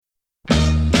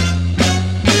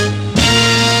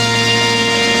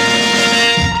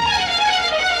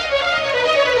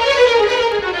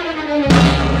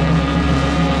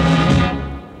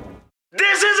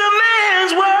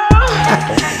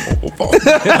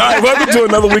right, welcome to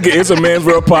another week of It's a Man's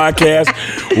World podcast.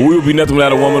 We will be nothing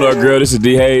without a woman or a girl. This is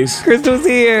D Hayes. Crystal's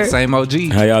here. Same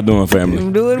OG. How y'all doing, family?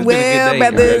 I'm doing well, You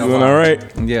doing all right?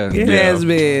 Yeah. It has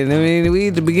been. I mean, we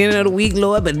at the beginning of the week,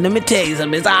 Lord, but let me tell you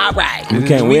something. It's all right.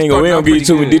 We ain't gonna give you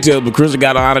too many details, but Crystal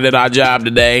got honored at our job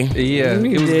today. Yeah.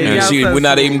 It was And Y'all we're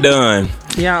not so even done.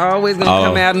 Y'all always gonna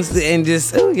come out and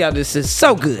just, y'all just is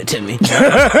so good to me.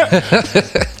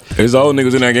 There's old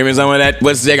niggas in there. Give me some of that.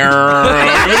 What's the girl?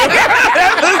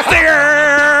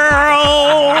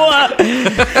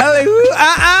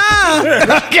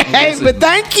 Okay, but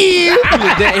thank you.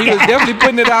 He was definitely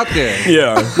putting it out there.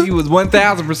 Yeah. He was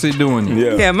 1,000% doing it.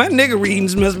 Yeah. Yeah, my nigga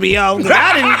readings must be off.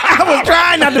 I was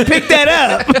trying not to pick that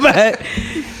up, but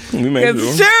We made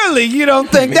it. surely you don't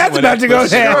think that's about to go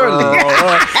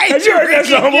down. Hey, you heard that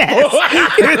song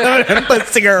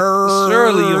before?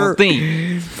 Surely you don't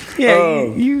think. Yeah,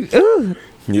 you.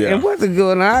 Yeah. And what's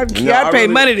going on? No, I pay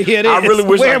money to hear this. I really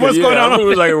wish I could. What's going on? I really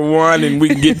wish I could rewind and we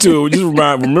can get to it. Just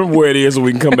remember where it is so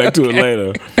we can come back to it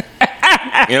later.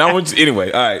 And I want to,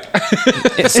 anyway, all right.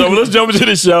 So let's jump into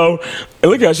the show.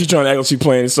 And look how she's trying to act like she's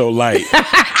playing it so light.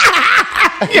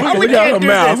 Yeah, we look at her can't do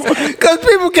mouth. this because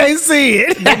people can't see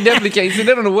it. They definitely can't see.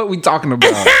 They don't know what we talking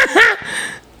about.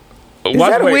 Is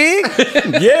that a wig?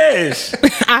 Yes.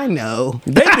 I know.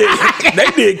 They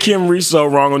did Kim Reese so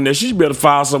wrong on this. She should be able to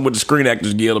file something with the Screen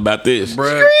Actors Guild about this. Bruh.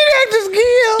 Screen Actors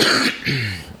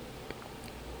Guild.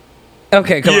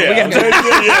 Okay, come on. We got to.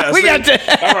 Yeah, We see? got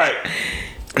to. All right.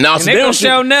 Now, so They gonna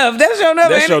show enough. That's show enough.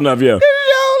 That's show enough, yeah.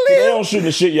 They That's don't shoot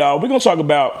the shit, y'all. We're gonna talk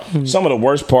about some of the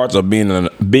worst parts of being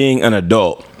an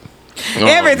adult.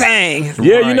 everything.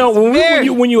 Yeah, Right. you know,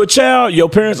 when you're a child, your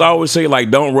parents always say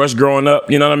like, "Don't rush growing up."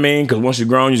 You know what I mean? Because once you're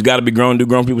grown, you just got to be grown, do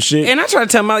grown people shit. And I try to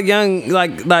tell my young,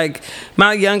 like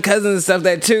my young cousins and stuff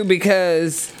that too,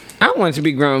 because I wanted to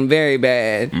be grown very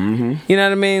bad. Mm-hmm. You know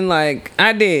what I mean? Like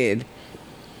I did.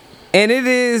 And it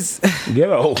is.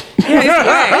 Ghetto.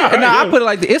 Now I put it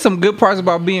like this. It's some good parts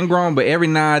about being grown, but every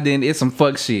now and then it's some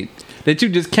fuck shit that you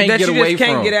just can't that get you away just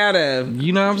can't from. get out of.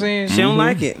 You know what I'm saying? She don't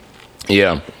like it.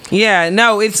 Yeah. Yeah,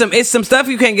 no, it's some stuff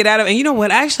you can't get out of. And you know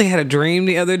what? I actually had a dream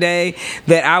the other day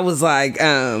that I was like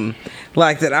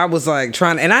that I was like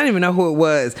trying, and I didn't even know who it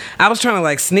was. I was trying to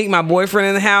like sneak my boyfriend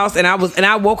in the house, and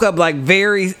I woke up like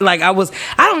very like I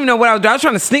don't even know what I was doing. I was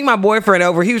trying to sneak my boyfriend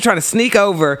over. He was trying to sneak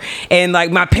over, and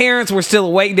like my parents were still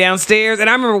awake downstairs, and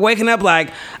I remember waking up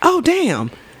like, oh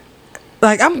damn.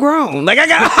 Like I'm grown. Like I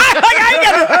can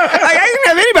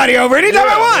have anybody over anytime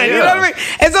I want. You know what I mean?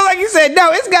 And so, like you said, no,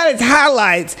 it's got its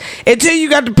highlights until you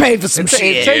got to pay for some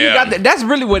shit. Until you got that. That's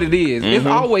really what it is. It's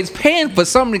always paying for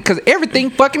something because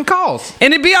everything fucking costs.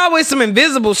 And it be always some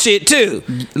invisible shit too,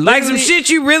 like some shit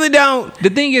you really don't. The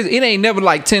thing is, it ain't never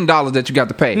like $10 that you got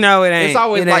to pay. No, it ain't. It's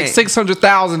always It like ain't.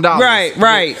 $600,000.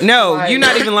 Right. No, Like- you're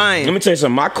not even lying. Let me tell you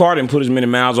something. My car didn't put as many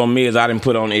miles on me as I didn't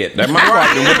put on it. That my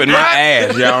car been whipping my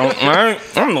ass, y'all.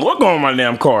 I don't know what's going on with my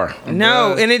damn car.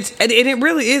 No, and it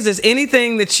really is. It's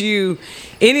anything that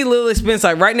any little expense,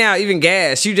 like right now, even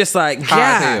gas, you just like, High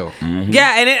as yeah, hell.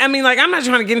 yeah. And I mean, like, I'm not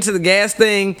trying to get into the gas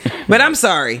thing, but I'm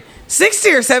sorry.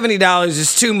 $60 or $70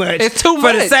 is too much. It's too for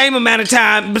much. the same amount of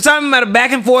time, but some amount of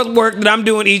back and forth work that I'm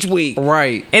doing each week.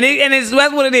 Right. And that's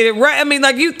what it is. Right. I mean,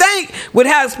 like you think with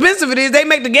how expensive it is, they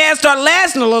make the gas start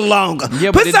lasting a little longer.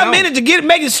 Yeah, but Put it something don't. in it to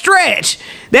make it stretch.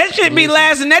 That should be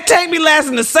lasting. That tank be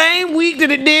lasting the same week that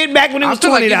it did back when it I was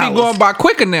feel like $20. it be going by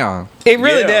quicker now. It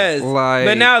really Yeah. does. Like-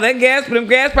 but now them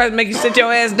gas prices make you sit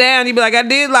your ass down. You be like, I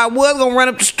was gonna run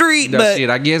up the street, That but shit,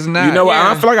 I guess not. You know what?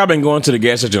 Yeah. I feel like I've been going to the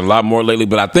gas station a lot more lately,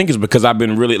 but I think it's because I've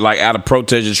been really like out of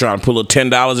protest just trying to pull a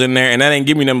 $10 in there, and that ain't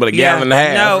give me nothing but a gallon and a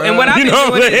half. No, and what I've You been know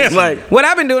what I'm doing saying? is, Like- what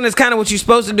I've been doing is kind of what you're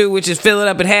supposed to do, which is fill it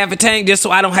up at half a tank, just so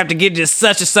I don't have to get just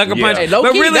such a sucker Yeah. punch. Hey, low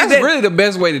but key, really, that's really the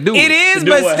best way to do it. it is, To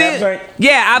do but what, half still, tank?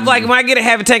 yeah. I've like when I get a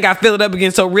half a tank, I fill it up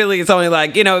again. So really, it's only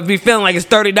like if you're feeling like it's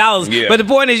 $30. Yeah. But the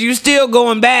point is, you still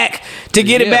going back to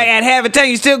get it Yeah. back at half a tank.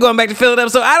 You still going back to fill it up.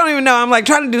 So I don't even know. I'm like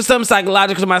trying to do something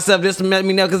psychological to myself just to let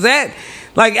me know because that.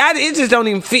 Like it just don't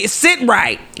even sit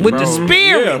right with the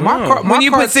spirit. Yeah, My car, when you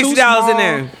car put is too $60 in small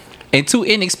there. and too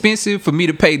inexpensive for me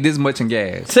to pay this much in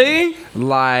gas. See?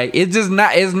 Like it's just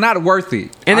not. It's not worth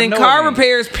it. And I then know car it ain't.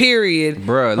 repairs, period.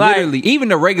 Bruh, Like, literally, even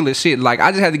the regular shit. Like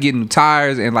I just had to get new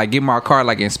tires and like get my car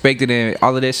like inspected and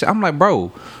all of that shit. I'm like,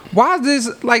 bro, why is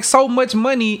this like so much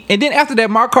money? And then after that,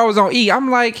 my car was on E. I'm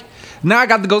like, Now I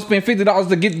got to go spend $50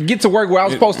 to get to work where I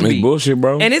was supposed to It's be. bullshit,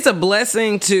 bro. And it's a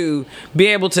blessing to be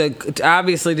able to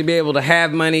obviously to be able to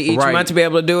have money each Right. month to be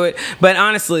able to do it. But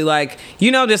honestly, like,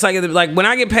 you know, just like when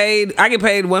I get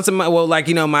paid once a month. Well, like,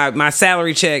 you know, my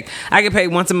salary check, I get paid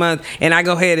once a month, and I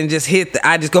go ahead and just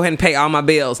I just go ahead and pay all my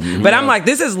bills. But I'm like,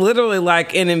 this is literally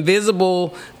like an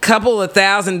invisible couple of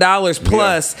 $1,000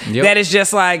 plus Yep. that is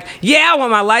just like, yeah, I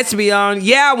want my lights to be on,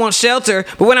 yeah, I want shelter,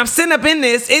 but when I'm sitting up in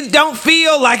this, it don't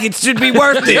feel like it should be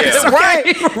worth this. Yeah. Right?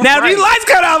 Now, if Right. these lights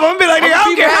cut off, I'm gonna be like, nigga, I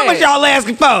don't be care how mad. much y'all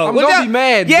asking for. I'm gonna be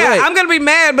mad, Yeah, but- I'm gonna be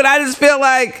mad, but I just feel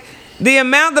like the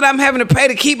amount that I'm having to pay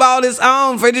to keep all this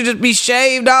on for it to just be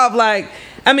shaved off, like,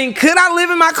 I mean, could I live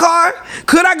in my car?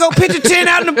 Could I go pitch a tent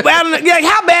out in the like,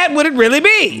 how bad would it really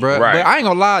be? Bruh, Right. But I ain't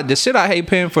gonna lie, the shit I hate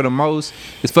paying for the most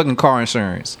is fucking car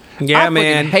insurance. Yeah, I fucking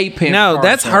man. hate paying No, for car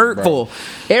that's insurance, hurtful.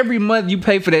 bro. Every month you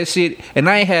pay for that shit, and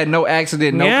I ain't had no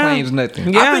accident, no Yeah. claims,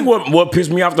 nothing. Yeah. I think what pissed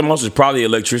me off the most is probably the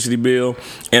electricity bill,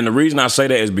 and the reason I say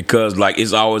that is because like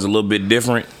it's always a little bit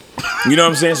different. You know what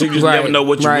I'm saying? So you just Right, never know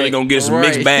what you're really right, gonna get. It's a right,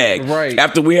 mixed bag. right.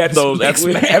 After we had those, after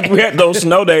we had those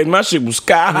snow days, my shit was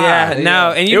sky high. Yeah,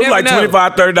 no, and you it was never like know.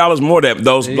 $25-$30 more that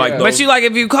those like those. But you like,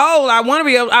 if you cold, I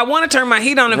want to turn my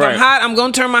heat on. If Right. I'm hot, I'm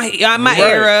gonna turn my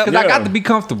air up. Because I Yeah. got to be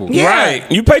comfortable. Yeah.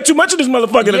 Right, you pay too much of this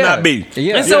motherfucker to Yeah. not be.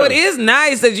 Yeah. And so it is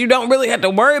nice that you don't really have to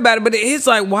worry about it. But it's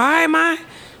like, why?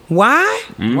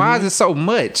 Why is it so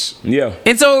much? Yeah.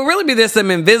 And so it really be there's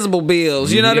some invisible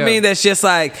bills, you know what I Yeah. mean? That's just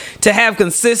like to have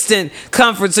consistent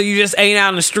comfort, so you just ain't out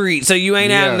in the street, so you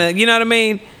ain't out in Yeah. the, you know what I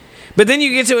mean? But then you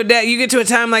get to a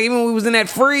time like even when we was in that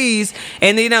freeze,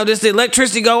 and you know just the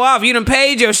electricity go off, you done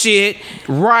paid your shit,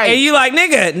 Right. And you like,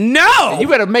 nigga, no, You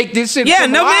better make this shit. Yeah,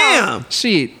 come no, alive. ma'am.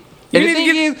 Shit. You And the need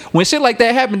to thing is, when shit like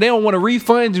that happen, they don't want to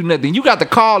refund you nothing. You got to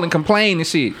call and complain and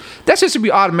shit. That shit should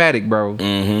be automatic, bro.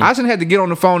 Mm-hmm. I shouldn't have to get on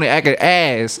the phone and act an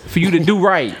ass for you to do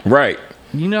right. Right.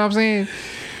 You know what I'm saying?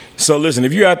 So listen,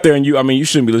 if you're out there and you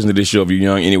shouldn't be listening to this show if you're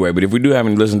young anyway. But if we do have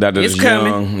any listeners out there It's that's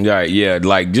coming. young, yeah,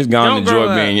 like just go and Don't grow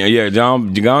enjoy being up. young.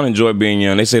 Yeah, go and enjoy being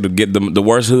young. They say to get the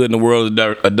worst hood in the world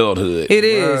is adulthood. It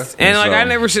is, and like So- I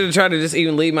never should have tried to just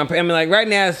even leave my. I mean, like right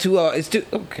now it's too hard. It's too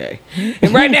okay,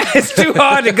 and right now it's too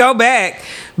hard to go back.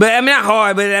 But I mean, not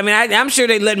hard, but I mean, I'm sure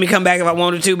they'd let me come back if I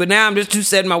wanted to. But now I'm just too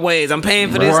set in my ways. I'm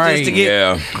paying for this Right. just to get.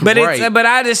 Yeah. But Right. but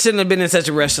I just shouldn't have been in such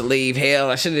a rush to leave.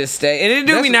 Hell, I should have just stayed. And it'd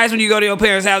do That's be a- nice when you go to your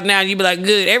parents' house now and you be like,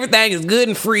 good, everything is good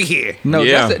and free here. No,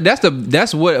 Yeah.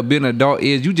 that's what being an adult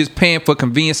is. You just paying for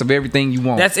convenience of everything you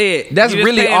want. That's it. That's You just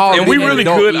really paying all. for And we being an really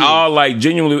adult could is. all like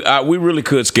genuinely, we really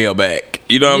could scale back.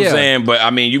 You know what Yeah. I'm saying? But I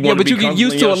mean, you Yeah, want but to you be get comfortable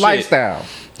used in to your a shit. lifestyle.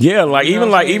 Yeah, like You know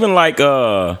what I'm even like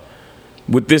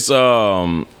with this what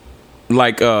am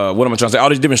I trying to say? All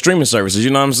these different streaming services, you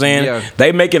know what I'm saying? Yeah.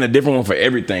 They making a different one for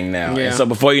everything now. Yeah. And so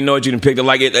before you know it, you done picked it.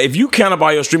 Like if you count up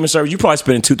all your streaming service, you probably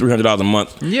spending $200-$300 a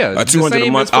month. Yeah, or $200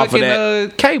 a month off of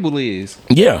that. Cable is.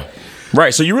 Yeah,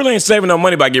 right. So you really ain't saving no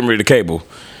money by getting rid of the cable.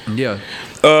 Yeah.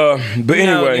 But No,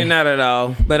 anyway, you're not at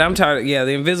all. But I'm tired. Yeah,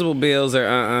 the invisible bills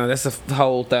are. That's a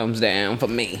whole thumbs down for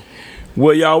me.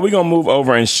 well, y'all, we're going to move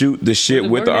over and shoot the shit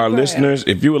with Where our you at? listeners.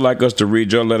 If you would like us to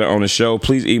read your letter on the show,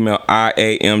 please email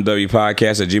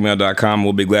iamwpodcast@gmail.com.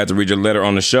 We'll be glad to read your letter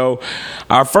on the show.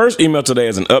 Our first email today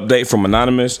is an update from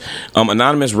Anonymous.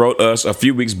 Anonymous wrote us a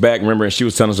few weeks back, remember, and she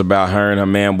was telling us about her and her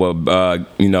man were,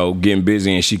 getting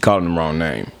busy, and she called him the wrong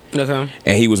name. Okay.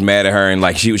 And he was mad at her, and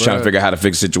like she was trying to Bruh. figure out how to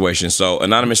fix the situation. So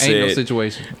Anonymous Ain't no said,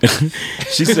 situation.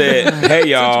 she said, "Hey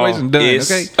y'all, Situation done,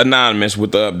 it's okay? Anonymous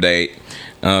with the update.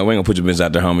 We ain't gonna put your business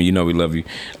out there, homie. You know we love you.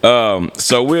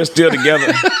 So we're still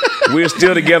together. We're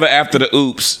still together after the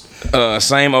oops.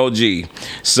 Same OG.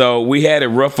 So we had it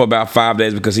rough for about 5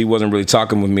 days because he wasn't really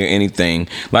talking with me or anything.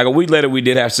 Like a week later, we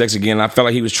did have sex again. I felt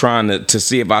like he was trying to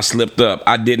see if I slipped up.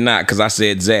 I did not because I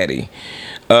said Zaddy.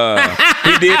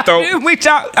 He did throw. We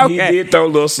talk. Okay. He did throw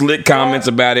little slick comments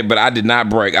about it, but I did not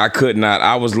break. I could not.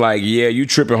 I was like, yeah, you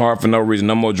tripping hard for no reason.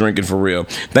 No more drinking for real.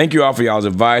 Thank you all for y'all's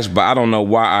advice, but I don't know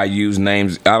why I use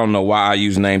names. I don't know why I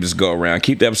use names this go around.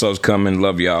 Keep the episodes coming.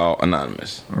 Love y'all.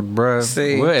 Anonymous. Bruh.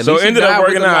 See. Well, at So least it you ended up died with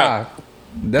working a out. lie.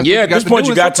 That's Yeah, what at this point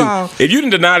you do got to. sometimes. If you done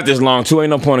denied it this long, too,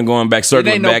 ain't no point in going back, It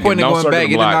circling ain't no back. point in and going don't back.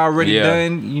 circle It block. done already Yeah.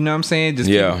 done. You know what I'm saying? Just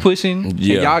Yeah. keep pushing.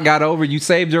 Yeah. And y'all got over. You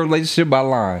saved your relationship by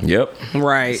lying. Yep.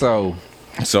 Right. So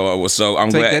So I'm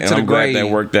Take glad. that to I'm the glad grave. that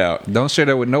worked out. don't share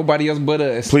that with nobody else but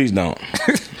us. Please don't.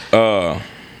 But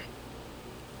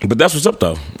that's what's up,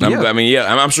 though.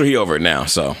 I'm sure he over it now.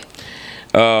 So,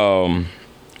 all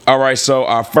right. So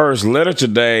our first letter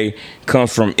today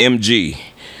comes from MG.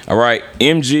 All right,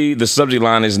 MG. The subject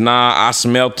line is "Nah, I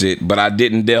smelt it, but I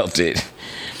didn't dealt it."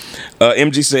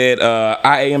 MG said,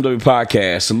 IAMW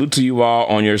podcast, salute to you all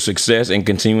on your success and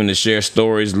continuing to share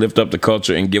stories, lift up the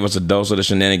culture, and give us a dose of the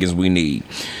shenanigans we need.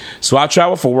 So I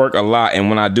travel for work a lot, and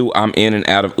when I do, I'm in and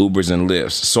out of Ubers and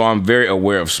Lyfts, so I'm very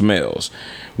aware of smells.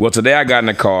 Well, today I got in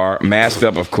the car, masked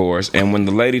up, of course, and when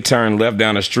the lady turned left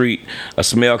down the street, a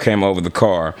smell came over the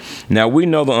car. Now, we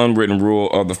know the unwritten rule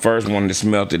of the first one that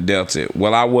smelled it dealt it.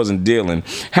 Well, I wasn't dealing.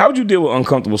 How would you deal with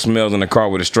uncomfortable smells in the car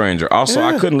with a stranger? Also,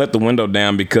 I couldn't let the window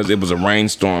down because it was a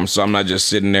rainstorm, so I'm not just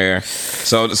sitting there.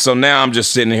 So now I'm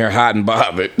just sitting here hot and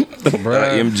bothered.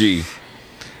 MG.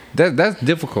 That's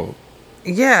difficult.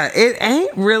 Yeah, it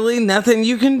ain't really nothing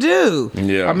you can do.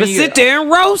 Yeah. I mean, But sit there and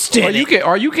roast it.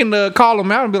 Or you can call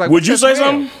them out and be like, Would you "What's that say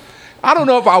smell?" something? I don't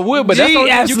know if I would, but that's Gee, the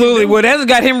only thing you can absolutely. do. Well, that's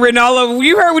got him written all over.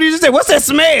 You heard what he just said. What's that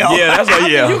smell? Yeah, that's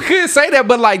like, yeah. You could say that,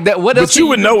 but like that. What else? But you can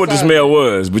would know what the decide? smell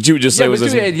was. But you would just say, Yeah, what's but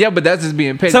that smell? yeah, but that's just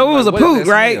being petty. So it was Like, a what is poop,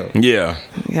 that right? smell? Yeah.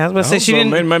 Yeah, I was about to say she so.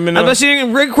 didn't. Maybe I thought she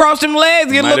didn't Rick cross them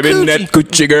legs, get a Might have little been coochie. that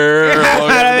coochie girl.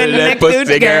 that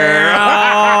pussy girl.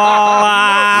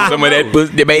 Some of that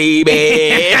pussy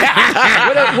baby.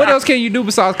 What else can you do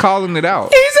besides calling it out?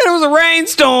 He said it was a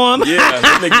rainstorm. Yeah,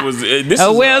 that nigga was. This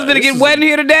Oh is, well, it's gonna this get is wet in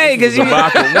here today because you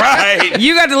right.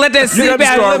 you got to let that You seep got to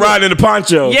out. a start little riding in the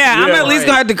poncho. bit. Yeah, I'm at least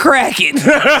gonna have to crack it.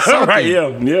 Right, yeah.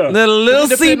 Let a little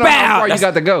Depending seep on how far out. you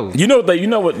got to go. You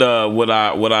know what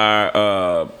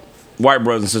our white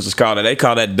brothers and sisters call that? They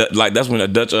call that like that's when a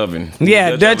Dutch oven.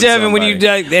 Yeah, Dutch oven when you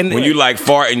somebody. When you like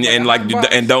fart and like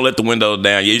and don't let the window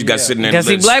down. Yeah, you got to sit in there. Because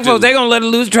And see, black folks, they gonna let it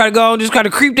loose, try to go on, just try to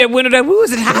creep that window down. Woo,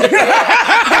 is it hot?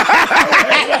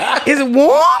 Is it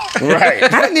warm? Right. I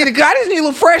just need a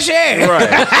little fresh air.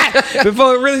 Right.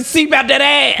 Before it really seep out that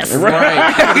ass.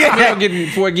 Right.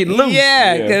 Before it getting loose.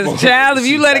 Yeah, because child, if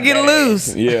you let it get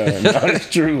loose. Yeah, that's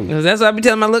true. 'Cause that's what I be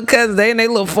telling my little cousins. They in their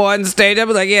little farting stage. I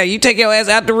be like, yeah, you take your ass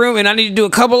out the room and I need to do a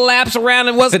couple laps around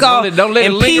and what's called Don't let it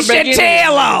and linger piece back your in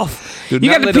tail there. off. Do You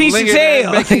not got to let it piece your linger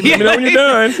tail. back in there. Let me know when you're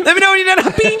done. Let me know when you're done.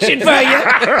 I'm pinching for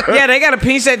you. Yeah, they got to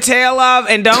pinch that tail off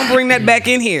and don't bring that back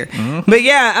in here. But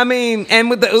yeah, I mean, and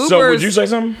with the Ubers. So would you say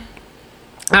something?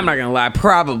 I'm not going to lie.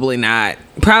 Probably not.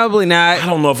 Probably I not.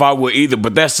 don't know if I would either,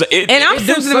 but that's it. And I'm Do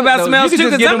sensitive something, about though. smells you too.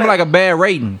 can just Because give them like a bad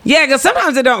rating. yeah, because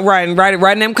sometimes they don't write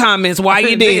in them comments why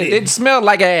you did it. It smelled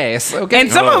like ass. Okay.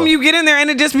 And some of them you get in there and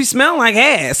it just be smelling like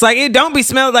ass. Like it don't be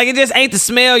smelled like it just ain't the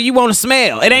smell you want to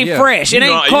smell. It ain't Yeah. fresh. It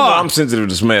ain't I'm caught. sensitive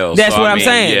to smells. That's so what I I'm mean,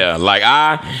 saying. Yeah, like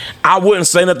I wouldn't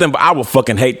say nothing, but I would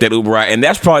fucking hate that Uber ride, and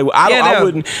that's probably what Yeah, I no.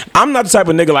 wouldn't. I'm not the type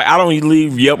of nigga like I don't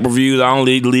leave Yelp reviews, I don't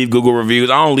leave Google reviews,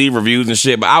 I don't leave reviews and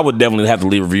shit. But I would definitely have to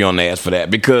leave a review on the ass for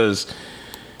that because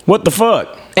what the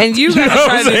fuck? And you You gotta know what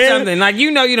try I'm to do saying? something. Like you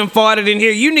know you done farted in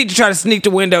here. You need to try to sneak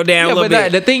the window down a Yeah, little but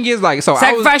bit. the thing is, like, so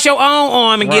Sacrifice your own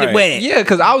arm and get it Right. wet. Yeah,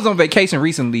 because I was on vacation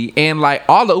recently, and like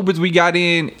all the Ubers we got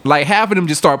in, like half of them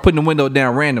just start putting the window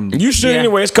down randomly. You should Yeah.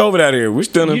 anyway. It's COVID out here. We're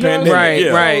still in the You know what I'm pandemic. saying?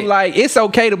 Yeah. Right. So, like, it's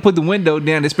okay to put the window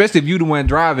down, especially if you the one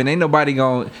driving. Ain't nobody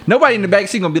in the back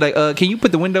seat gonna be like, can you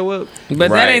put the window up? But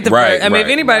that Right, ain't the right, first. I mean, if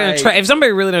right. anybody done if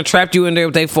somebody really done trapped you in there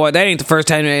with they fart, that ain't the first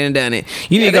time they done it.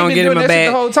 You need to they go and been get him doing a that shit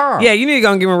bad the whole time. Yeah, you need to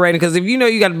go and give him a rating because if you know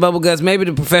you got the bubble guts, maybe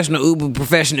the professional Uber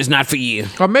profession is not for you.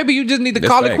 Or maybe you just need to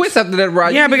That's call it facts. quits after that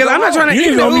ride. Yeah, You need because go I'm not home. trying to You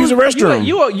need to even go use the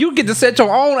restroom. You get to set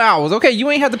your own hours. Okay, you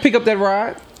ain't have to pick up that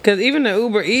ride. Because even the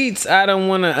Uber Eats, I don't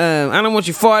want to. I don't want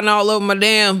you farting all over my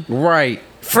damn Right.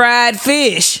 fried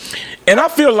fish. And I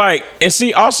feel like, and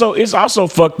see, also it's also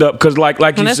fucked up because, like you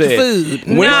And that's the said, food.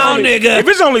 when No, nigga. If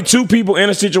it's only two people in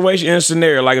a situation, in a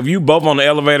scenario, like if you both on the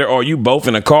elevator or you both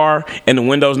in a car and the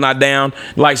window's not down,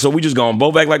 like so we just gonna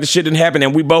both act like the shit didn't happen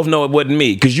and we both know it wasn't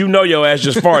me because you know your ass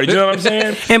just farted. You know what I'm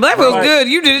saying? And black folks Like, good.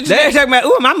 You did it today talking about,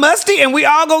 ooh, am I musty? And we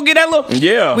all gonna get that little.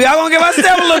 Yeah. We all gonna give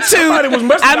ourselves a little too. Somebody was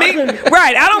musty. I mean, I couldn't-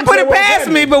 right. I don't put it what past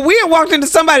happened. me, but we had walked into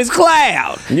somebody's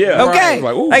cloud. Yeah. Okay. Right.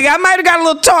 Like, ooh. Like I might have got a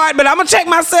little tart, but I'm gonna check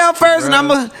myself first, and I'm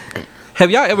gonna. Have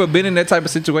y'all ever been in that type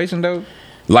of situation though?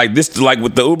 Like this, like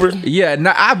with the Uber. Yeah,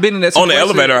 I've been in that On the situation.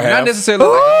 elevator, I have. Not necessarily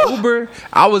like Ooh. an Uber.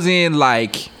 I was in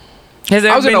like Has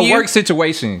I was in been a you? work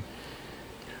situation.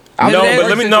 No, was in a but work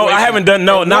let me know. I situation. haven't done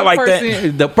no, And not one like that.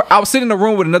 person- I was sitting in a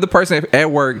room with another person at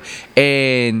work,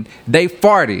 and they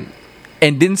farted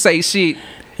and didn't say shit,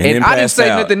 And and then I didn't passed say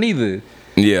out. nothing either.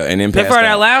 Yeah, and then They passed farted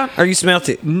out loud, or you smelt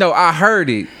it? No, I heard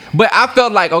it, but I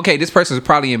felt like okay, this person is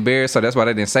probably embarrassed, so that's why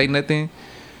they didn't say nothing,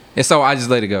 and so I just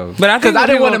let it go. But I think because I when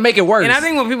didn't want people- to make it worse. And I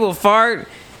think when people fart,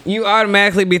 you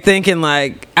automatically be thinking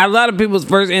like a lot of people's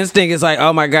first instinct is like,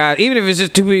 oh my god. Even if it's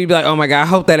just two people, you be like, oh my god, I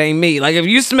hope that ain't me. Like if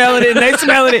you smelling it and they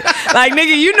smelling it, like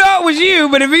nigga, you know it was you.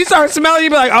 But if you start smelling, you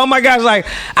be like, oh my gosh, like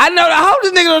I hope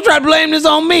this nigga don't try to blame this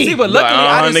on me. See, but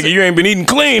luckily, nigga, you ain't been eating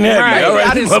clean, have Right. you? All right,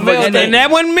 I didn't smell and that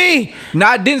wasn't me. No,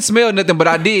 I didn't smell nothing, but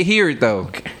I did hear it though.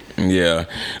 Yeah.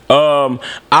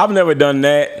 I've never done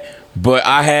that. But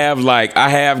I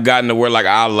have gotten to where like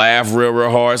I'll laugh real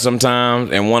hard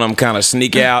sometimes, and one of them kind of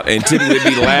sneak out, and typically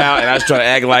be loud, and I just try to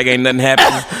act like ain't nothing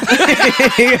happening.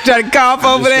 You try to cough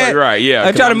over that, right? Yeah,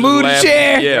 I try to move the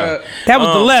chair. Yeah, that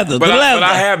was the leather. But the leather. But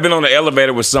I have been on the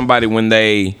elevator with somebody when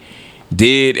they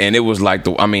did, and it was like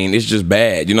it's just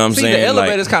bad. You know what I'm saying? The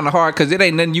elevator's kind of hard because it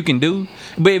ain't nothing you can do.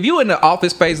 But if you in the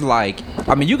office space, like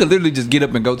you can literally just get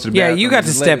up and go to the bathroom. You got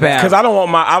to step out because I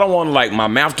don't want like my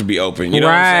mouth to be open. You know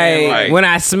what I'm saying? Like, when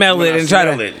I smell it and try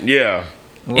to. Yeah.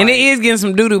 And it is getting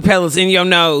some doo-doo pellets in your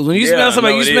nose. When you smell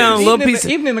somebody, you smell a little piece.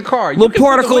 Even in the car, little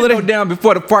particle put the window down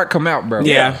before the fart come out, bro.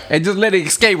 Yeah, and just let it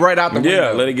escape right out the window.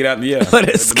 Yeah, let it get out. Yeah, let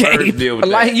it escape.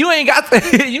 Like you ain't got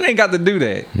to do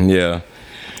that. Yeah.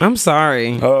 I'm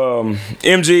sorry.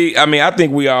 MG, I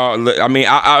think we all.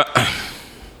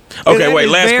 Okay, wait.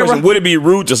 Last question. Would it be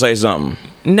rude to say something?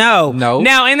 No.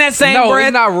 Now, in that same breath,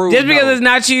 it's not rude, just because it's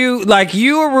not you, like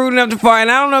you are rude enough to fart,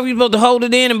 and I don't know if you're supposed to hold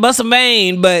it in and bust a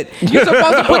vein, but you're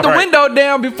supposed to put the window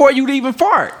down before you even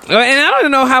fart. And I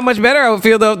don't know how much better I would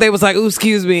feel though if they was like, "Ooh,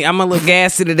 excuse me, I'm a little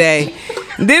gassy today."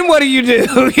 Then what do? You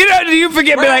know, do you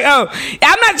forget? Be like, "Oh,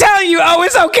 I'm not telling you. Oh,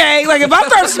 it's okay." Like if I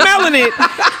start smelling it,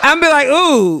 I'm be like,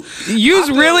 "Ooh, you's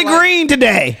really green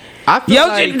today." I feel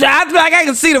like I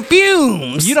can see the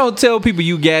fumes. You don't tell people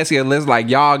you gassy unless like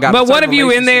y'all got. But what if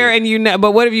you in there and you know?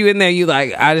 But what if you in there? You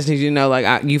like? I just need you to know,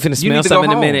 like you finna smell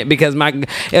something in a minute because the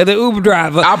Uber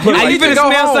driver. You finna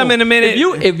smell something in a minute.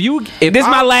 If this is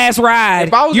my last ride,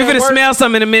 you finna smell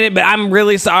something in a minute. But I'm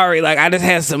really sorry. Like I just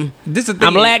had some. This is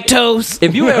I'm lactose.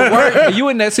 If you at work, and you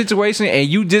in that situation and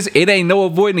you just it ain't no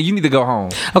avoiding it, you need to go home.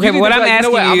 Okay, but what I'm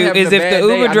asking you is if the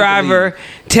Uber driver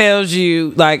tells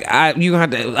you like you gonna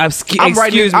have to.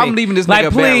 Excuse me. I'm leaving this nigga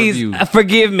a bad review. Please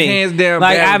forgive me. Hands down.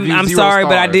 Like I'm sorry,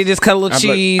 but I did just cut a little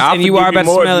cheese, and you are about to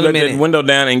smell it in a minute. That window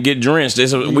down and get drenched.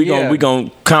 We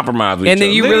gonna compromise with each other. And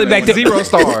then you really back to 0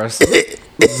 stars.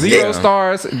 0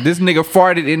 stars. This nigga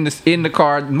farted in the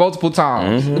car multiple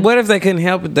times. Mm-hmm. What if they couldn't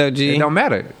help it though, G? It don't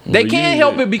matter. They can't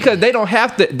help it because they don't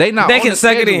have to. They can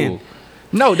suck it in.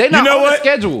 No, they not on the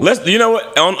schedule. You know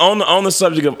what? On the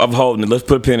subject of holding it, let's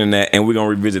put a pin in that, and we're gonna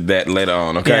revisit that later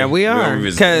on. Okay? Yeah, we are.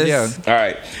 Because all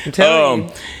right, I'm telling you.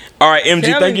 All right,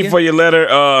 MG, thank you for your letter.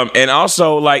 And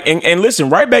also, like, and listen,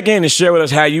 write back in and share with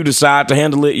us how you decide to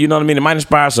handle it. You know what I mean? It might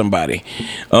inspire somebody.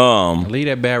 Leave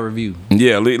that bad review.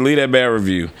 Yeah, leave that bad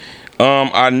review.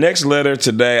 Our last letter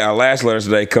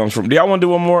today comes from. Do y'all want to do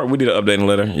one more? We did an updating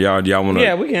letter. Y'all want to?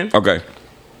 Yeah, we can. Okay.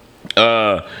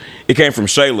 It came from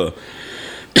Shayla.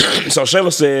 So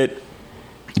Shayla said,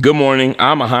 "Good morning.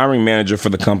 I'm a hiring manager for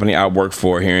the company I work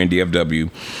for here in DFW.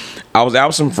 I was out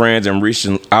with some friends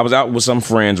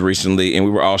recently, and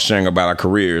we were all sharing about our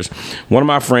careers. One of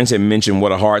my friends had mentioned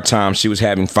what a hard time she was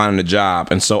having finding a job,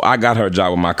 and so I got her a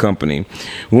job with my company.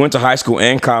 We went to high school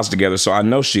and college together, so I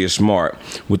know she is smart.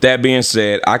 With that being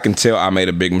said, I can tell I made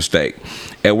a big mistake.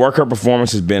 At work, her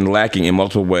performance has been lacking in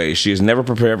multiple ways. She is never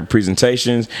prepared for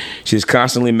presentations. She is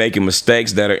constantly making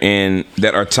mistakes that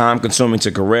are time consuming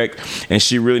to correct, and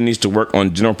she really needs to work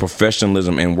on general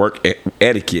professionalism and work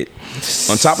etiquette.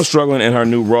 On top of struggling in her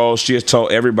new role, she has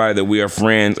told everybody that we are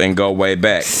friends and go way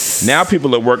back. Now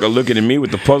people at work are looking at me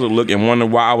with a puzzled look and wonder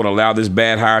why I would allow this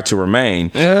bad hire to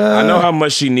remain. I know how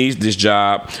much she needs this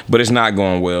job, but it's not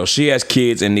going well. She has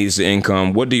kids and needs the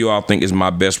income. What do you all think is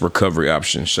my best recovery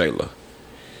option?" Shayla.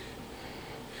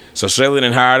 So Shayla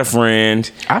done hired a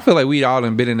friend. I feel like we all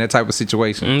done been in that type of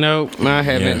situation. Nope, I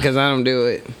haven't because I don't do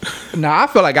it. No, I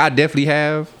feel like I definitely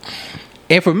have.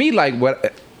 And for me, like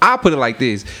what I put it like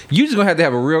this: you just gonna have to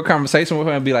have a real conversation with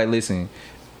her and be like, "Listen,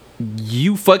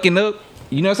 you fucking up."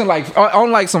 You know what I'm saying? Like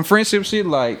on like some friendship shit,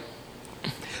 like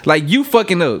you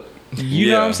fucking up.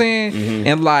 You know what I'm saying? Mm-hmm.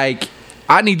 And like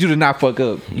I need you to not fuck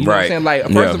up. You know what I'm saying? Like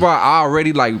first of all, I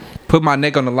already like put my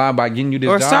neck on the line by getting you this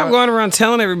job. Or stop going around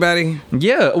telling everybody.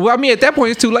 Yeah. Well, I mean, at that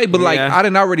point, it's too late. But like, I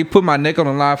didn't already put my neck on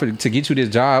the line to get you this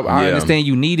job. I understand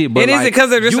you need it, but is it because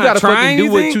they're just you not gotta trying? Fucking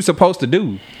do what you're supposed to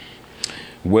do.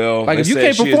 Well, like if you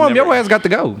can't perform, your ass got to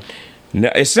go. No,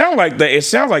 it sounds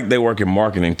like they work in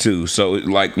marketing too. So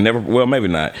like never, well maybe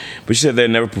not, but she said they're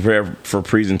never prepared for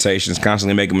presentations,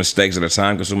 constantly making mistakes that are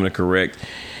time consuming to correct,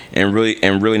 and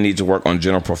really need to work on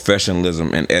general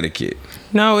professionalism and etiquette.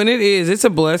 No, and it is. It's a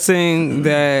blessing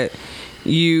that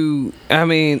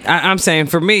I'm saying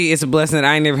for me, it's a blessing that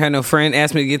I ain't never had no friend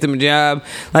ask me to get them a job,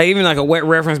 like even like a wet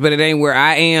reference, but it ain't where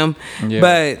I am. Yeah.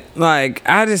 But like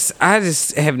I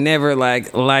just have never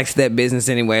like liked that business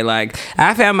anyway. Like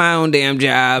I found my own damn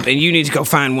job, and you need to go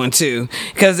find one too,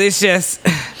 because it's just.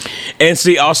 And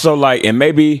see, also like, and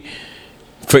maybe.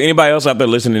 For anybody else out there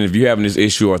listening, if you having this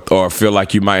issue or feel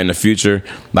like you might in the future,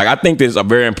 like I think it's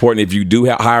very important if you do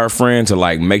hire a friend to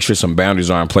like make sure some boundaries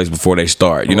are in place before they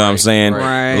start. You know what I'm saying?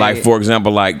 Right. Like for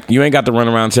example, like you ain't got to run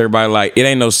around and tell everybody like it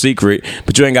ain't no secret,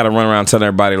 but you ain't got to run around telling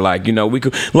everybody like we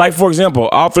could. Like for example,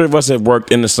 all three of us have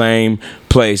worked in the same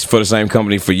place for the same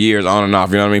company for years on and off.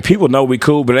 You know what I mean? People know we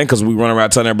cool, but it ain't because we run around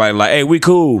telling everybody like, hey, we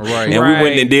cool, Right. and we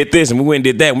went and did this and we went and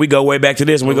did that and we go way back to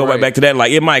this and we go way back to that.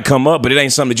 Like it might come up, but it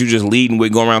ain't something that you just leading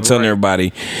with, going around telling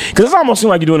everybody. Because it almost seems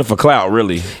like you're doing it for clout,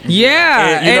 really.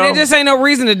 Yeah, and it just ain't no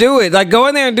reason to do it. Like go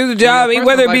in there and do the job,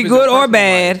 whether it be good or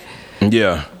bad.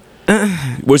 Yeah.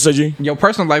 What's that, G? Your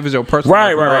personal life is your personal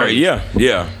life. Right.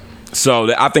 Yeah.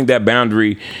 So I think that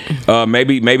boundary,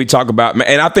 maybe talk about,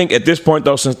 and I think at this point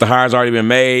though, since the hire's already been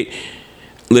made,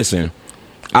 listen,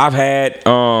 I've had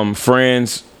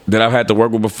friends that I've had to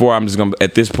work with before. I'm just gonna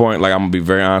at this point, like I'm gonna be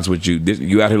very honest with you.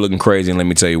 You out here looking crazy, and let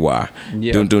me tell you why.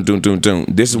 Yeah. Doom.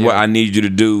 This is what I need you to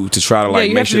do to try to like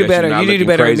you make have to sure do that better. you're not You need to do looking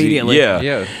better crazy.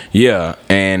 immediately. Yeah.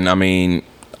 And I mean,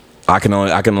 I can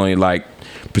only like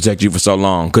protect you for so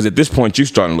long because at this point you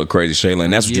starting to look crazy, Shayla,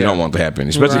 and that's what you don't want to happen.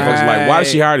 Especially if folks are like, why did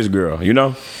she hire this girl? You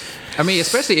know. I mean,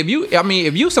 especially if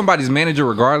you somebody's manager,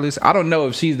 regardless. I don't know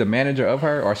if she's the manager of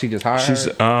her or she just hired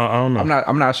her. I don't know.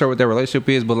 I'm not sure what their relationship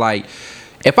is, but like,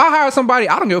 if I hire somebody,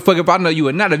 I don't give a fuck if I know you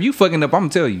or not. If you fucking up, I'm gonna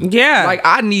tell you. Yeah. Like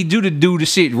I need you to do the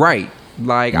shit right.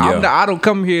 Like I don't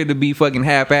come here to be fucking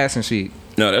half-assing shit.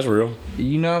 No, that's real.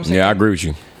 You know what I'm saying? Yeah, I agree with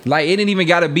you. Like it didn't even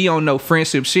gotta be on no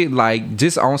friendship shit. Like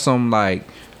just on some like,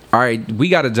 all right, we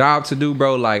got a job to do,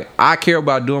 bro. Like I care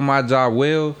about doing my job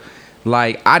well.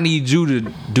 Like I need you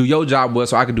to do your job well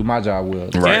so I can do my job well.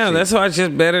 Right. Yeah, that's why it's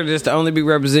just better just to only be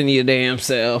representing your damn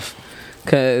self.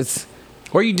 Cause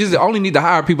Or you just only need to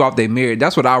hire people off their merit.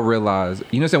 That's what I realized.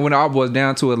 You know what I'm saying? When it all boils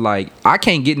down to it, like I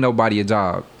can't get nobody a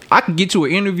job. I can get you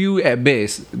an interview at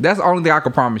best. That's the only thing I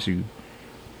can promise you.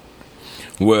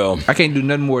 Well, I can't do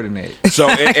nothing more than that. so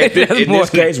in this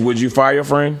case, would you fire your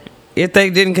friend? if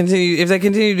they continue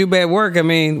to do bad work, I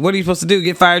mean, what are you supposed to do?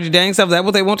 Get fired your dang self? Is that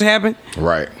what they want to happen?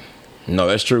 Right. No,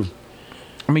 that's true.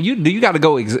 I mean, you got to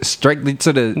go strictly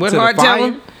to the What to hard the fire.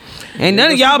 tell them? And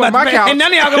none of Let's y'all keep on about to my pay, couch. and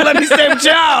none of y'all gonna let me stay with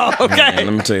y'all. Okay. Man,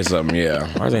 let me tell you something.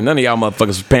 Yeah, I say none of y'all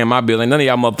motherfuckers paying my bill, and none of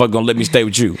y'all motherfuckers gonna let me stay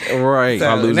with you. Right.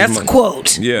 I lose That's this a money.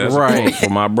 quote. Yeah, that's Right. a quote for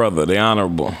my brother, the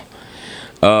honorable.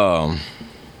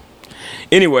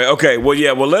 Anyway, okay. Well,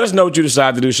 yeah. Well, let us know what you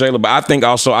decide to do, Shayla. But I think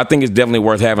it's definitely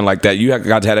worth having like that. You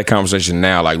got to have that conversation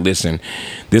now. Like, listen,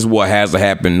 this is what has to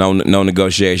happen. No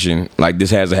negotiation. Like,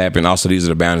 this has to happen. Also, these are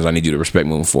the boundaries I need you to respect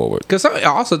moving forward. Because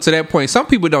also to that point, some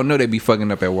people don't know they be fucking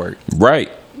up at work.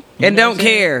 Right. And don't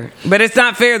care. But it's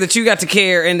not fair that you got to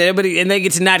care and they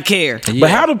get to not care. But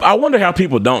I wonder how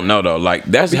people don't know though. Like,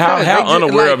 that's Because how they just,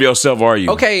 unaware like- of yourself are you?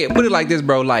 Okay, put it like this,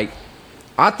 bro. Like,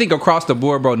 I think across the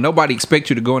board, bro, nobody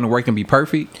expects you to go into work and be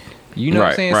perfect. You know what I'm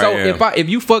Right, saying? right, So yeah. if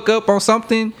you fuck up on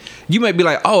something, you may be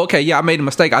like, oh, okay, yeah, I made a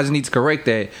mistake. I just need to correct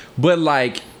that. But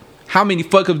like, how many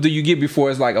fuck ups do you get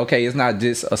before it's like, okay, it's not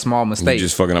just a small You mistake.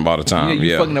 just fucking up all the time.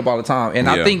 you Yeah. fucking up all the time. And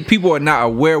I Yeah. think people are not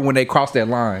aware when they cross that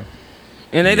line.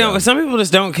 And they don't. Some people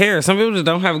just don't care. Some people just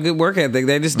don't have a good work ethic.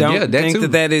 They just don't Yeah, that think too.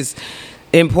 that is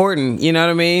important. You know what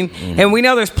I mean? Mm-hmm. And we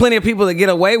know there's plenty of people that get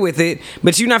away with it,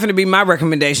 but you're not going to be my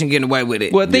recommendation getting away with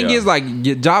it. Well, the thing Yeah. is, like,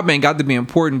 your job ain't got to be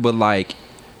important, but like,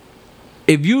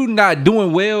 if you not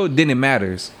doing well, then it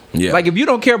matters. Yeah. Like, if you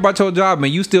don't care about your job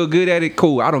and you still good at it,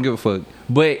 cool. I don't give a fuck.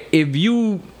 But if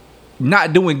you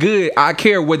not doing good, I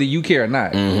care whether you care or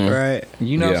not. Right.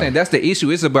 You know what Yeah. I'm saying? That's the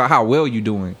issue. It's about how well you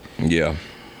doing. Yeah.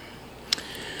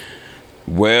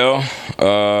 Well,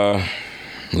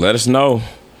 let us know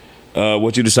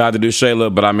what you decide to do,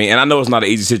 Shayla. But I mean, and I know it's not an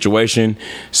easy situation.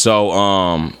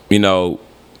 So,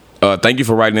 thank you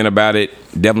for writing in about it.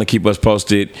 Definitely keep us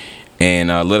posted, and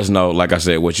let us know, like I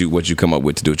said, what you come up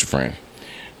with to do with your friend.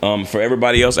 For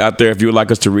everybody else out there, if you would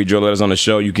like us to read your letters on the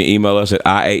show, you can email us at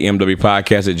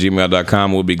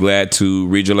iamwpodcast@gmail.com. We'll be glad to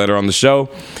read your letter on the show.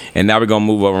 And now we're going to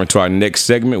move over into our next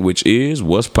segment, which is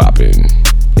What's Poppin'.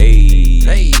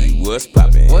 Hey, what's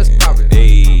poppin'? What's poppin'?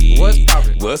 Hey, What's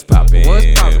poppin'? What's poppin'? What's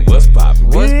poppin'? What's poppin'?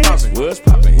 What's poppin'? What's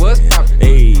poppin'? What's poppin'?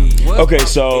 Hey. What's Okay,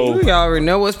 so We already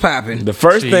know what's popping. the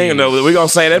first thing, no, we're going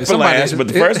to say that for last, but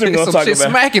the first thing we're going to talk shit about...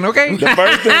 smacking, okay? The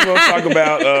first thing we're gonna talk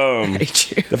about,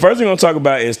 the first thing we're gonna talk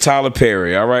about is Tyler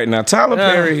Perry. All right, now Tyler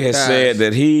Perry has gosh. said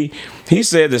that he He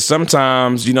said that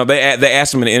sometimes, they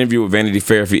asked him in an interview with Vanity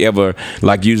Fair if he ever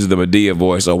like uses the Medea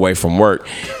voice away from work,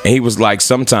 and he was like,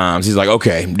 sometimes he's like,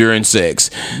 okay, during sex,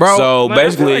 Bro, so But I feel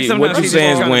basically, like what sometimes you're he's saying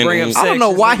just is trying to bring up when sex. I don't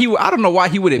know why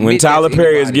he would admit when Tyler that to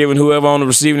Perry is anybody. giving whoever on the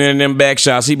receiving end of them back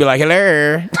shots, he'd be like,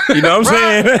 hello, you know what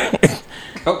I'm saying?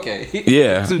 Okay.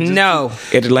 Yeah. No.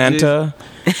 Atlanta.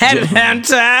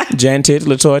 Atlanta. Janted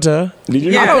Latoya. Did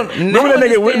you? Yeah. I don't remember that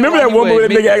nigga. Remember that one movie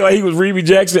that nigga acted like he was Rebbie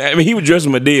Jackson. I mean, he was dressed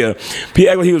as Medea. He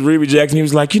acted like he was Rebbie Jackson. He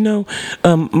was like,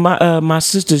 my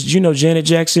sisters, Janet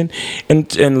Jackson and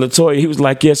Latoya. He was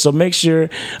like, yeah. So make sure,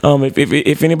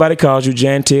 if anybody calls you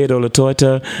Janted or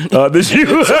Latoya, this you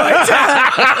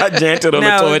Janted or No,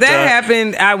 Latoya. if that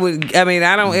happened, I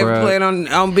don't ever Bruh. plan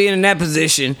on being in that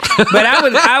position. But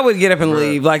I would get up and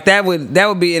leave. Like that would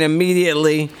be an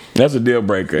immediately. That's a deal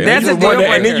breaker. That's and a deal And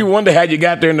then breaker. you wonder how you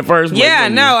got there in the first place. Yeah,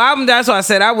 don't you? no, that's why I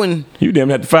said I wouldn't. You damn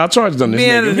had to file charges on this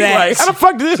Yeah, nigga. You that- like, how the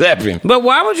fuck did this happen? But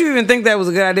why would you even think that was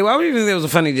a good idea? Why would you think that was a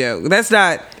funny joke? That's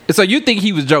not. So you think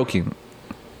he was joking?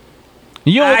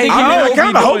 You don't I- think I he I would be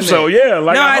kind of hope doing so. that? Yeah,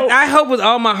 like No, I hope. I hope with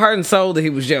all my heart and soul that he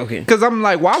was joking. Because I'm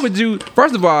like, why would you?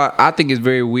 First of all, I think it's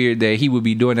very weird that he would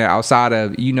be doing that outside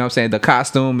of, what I'm saying, the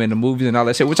costume and the movies and all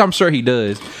that shit, which I'm sure he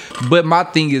does. But my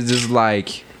thing is just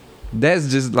like, that's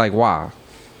just like, why?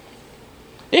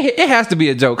 It has to be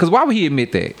a joke. Because why would he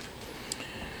admit that?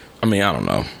 I mean, I don't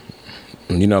know.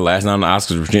 Last night on the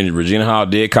Oscars, Regina Hall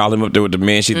did call him up there with the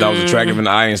man she thought was attractive in the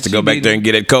audience to go back did. there and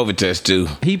get that COVID test too.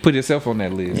 He put himself on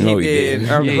that list. No, he Did didn't.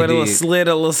 or Yeah, he put a little did. slit,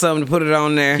 a little something to put it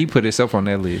on there. He put himself on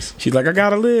that list. She's like, I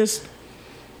got a list.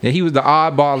 Yeah, he was the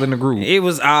oddball in the group. It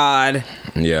was odd.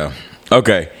 Yeah.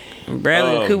 Okay.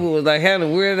 Bradley Cooper was like, "How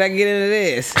where did I get into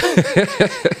this?"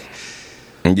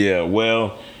 Yeah.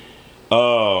 Well,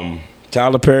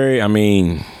 Tyler Perry. I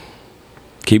mean,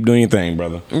 keep doing your thing,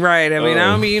 brother. Right. I mean,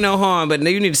 I don't mean you no harm, but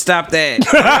you need to stop that.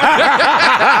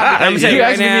 I'm You telling you right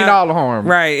actually now. mean all the harm.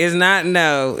 Right. It's not.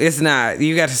 No, it's not.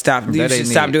 You got to stop. You That should ain't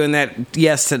stop it. doing that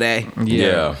yesterday.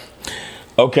 Yeah.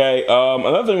 Okay.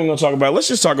 Another thing we're gonna talk about. Let's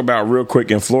just talk about real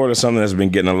quick in Florida. Something that's been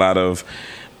getting a lot of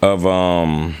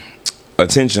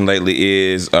attention lately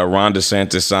is Ron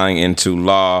DeSantis signing into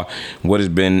law what has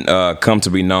been come to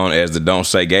be known as the Don't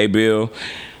Say Gay bill.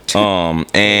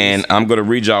 And I'm going to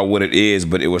read y'all what it is,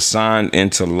 but it was signed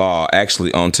into law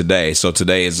actually on today. So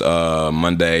today is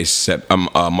Monday,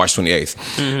 March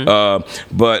 28th.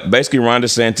 But basically, Ron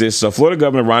DeSantis, so Florida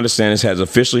Governor Ron DeSantis has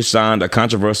officially signed a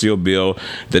controversial bill,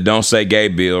 the Don't Say Gay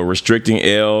bill, restricting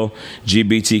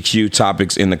LGBTQ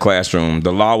topics in the classroom.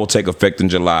 The law will take effect in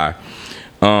July.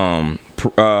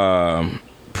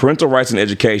 Parental rights and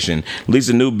education leads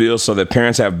a new bill so that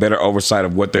parents have better oversight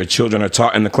of what their children are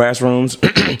taught in the classrooms.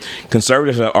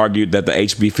 Conservatives have argued that the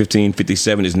HB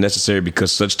 1557 is necessary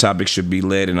because such topics should be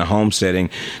led in a home setting,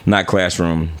 not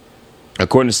classroom.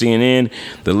 According to CNN,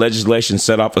 the legislation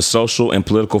set off a social and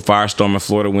political firestorm in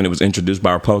Florida when it was introduced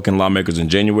by Republican lawmakers in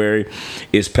January.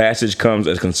 Its passage comes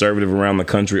as conservatives around the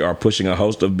country are pushing a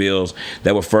host of bills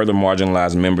that will further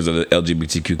marginalize members of the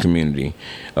LGBTQ community.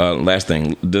 Last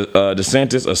thing,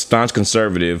 DeSantis, a staunch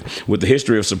conservative with a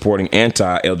history of supporting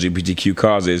anti-LGBTQ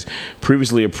causes,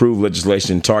 previously approved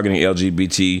legislation targeting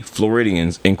LGBT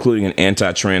Floridians, including an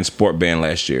anti-trans sport ban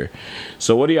last year.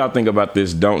 So what do y'all think about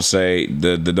this Don't Say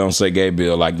Gay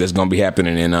bill, like that's gonna be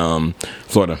happening in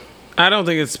Florida? I don't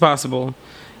think it's possible.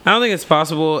 I don't think it's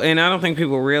possible, and I don't think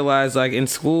people realize, like, in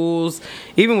schools,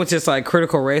 even with just like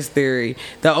critical race theory,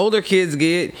 the older kids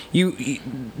get,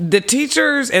 the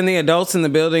teachers and the adults in the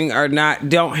building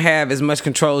don't have as much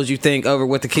control as you think over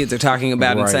what the kids are talking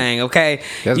about and Right. saying. Okay,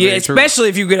 That's yeah, very true. especially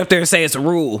if you get up there and say it's a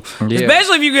rule. Yeah.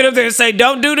 Especially if you get up there and say,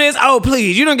 "Don't do this." Oh,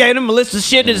 please, you done gave them a list of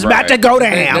shit that's about to go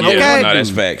down. Yeah, Okay, No,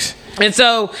 that's facts. and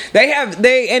so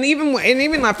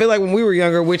even I feel like when we were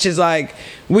younger, which is like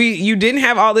you didn't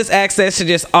have all this access to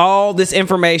just all this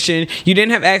information. You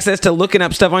didn't have access to looking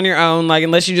up stuff on your own, like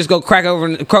unless you just go crack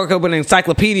open an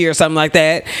encyclopedia or something like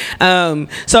that.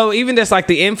 So even just like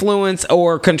the influence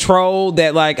or control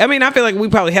that, like, I mean, I feel like we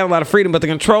probably had a lot of freedom, but the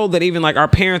control that even like our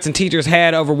parents and teachers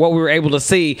had over what we were able to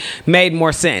see made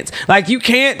more sense. Like, you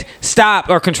can't stop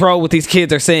or control what these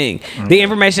kids are seeing. The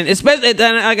information, especially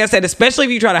like I said, especially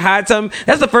if you try to hide something,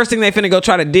 that's the first thing they finna go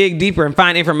try to dig deeper and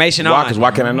find information Why? on. Because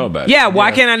why can't I know about it? Yeah,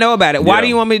 why can't I know about it? Why Yeah. do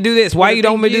you want me to do this? Why Well, you the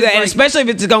don't want me to do thing that? is, And like- especially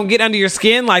if it's gonna get under your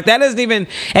skin, like that doesn't even.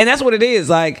 And that's what it is.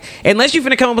 Like, unless you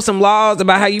finna come up with some laws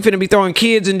about how you finna be throwing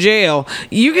kids in jail,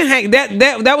 you can hang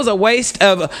that was a waste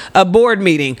of a board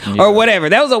meeting or whatever.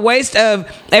 That was a waste of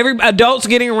every adults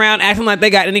getting around acting like they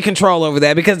got any control over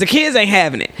that, because the kids ain't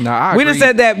having it. No, I we done agree.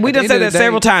 said that. We At done the said end that of the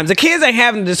several day- times. The kids ain't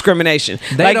having discrimination.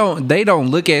 They Like, don't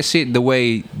look at shit the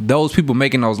way those people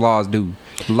making those laws do.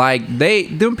 Like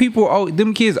them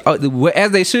kids,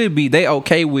 as they should be, they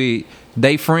okay with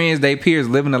they friends, they peers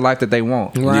living the life that they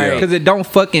want, Right. Because it don't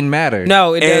fucking matter.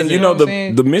 No, it doesn't. And you know, what I'm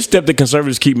saying? the misstep that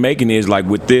conservatives keep making is like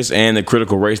with this and the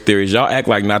critical race theories, y'all act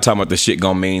like not talking about the shit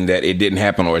gonna mean that it didn't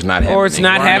happen or it's not happening. Or it's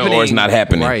not happening. Or it's not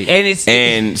happening. Right.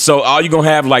 And so all you're gonna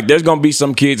have, like, there's gonna be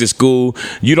some kids at school,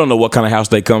 you don't know what kind of house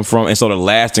they come from, and so the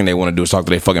last thing they want to do is talk to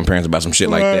their fucking parents about some shit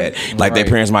like that. Like their Right.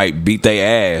 parents might beat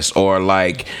their ass or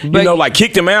like But- like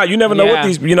kick them out. You never know what Yeah.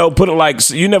 these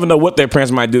you never know what their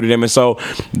parents might do to them, and so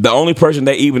the only person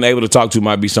they even able to talk to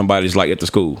might be somebody that's like at the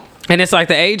school. And it's like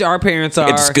the age our parents are.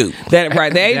 At the scoop. That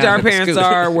right. The age Down our at the parents scoop.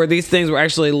 are, where these things were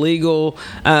actually legal.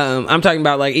 I'm talking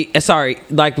about like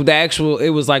the actual. It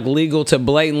was like legal to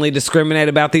blatantly discriminate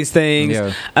about these things.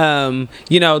 Yeah.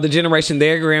 The generation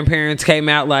their grandparents came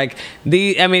out like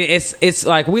it's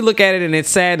like we look at it and it's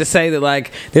sad to say that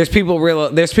like there's people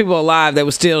alive that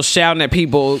was still shouting at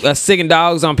people, sticking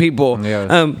dogs on people.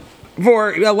 Yeah.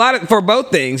 For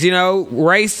both things,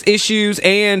 race issues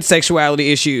and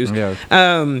sexuality issues. Yeah.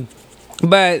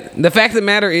 But the fact of the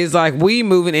matter is, like, we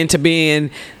moving into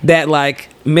being that, like,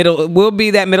 we'll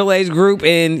be that middle-aged group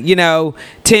in,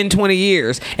 10, 20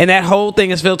 years. And that whole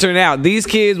thing is filtering out. These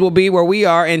kids will be where we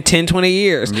are in 10, 20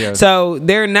 years. Yeah. So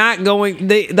they're not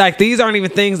these aren't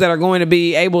even things that are going to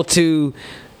be able to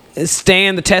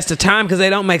stand the test of time because they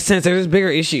don't make sense. There's bigger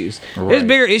issues. There's Right.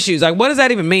 bigger issues. Like, what does that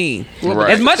even mean? Right.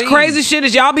 As much crazy shit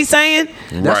as y'all be saying,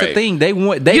 That's the Right. thing. They you don't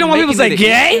want people to say making it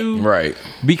an gay? issue Right.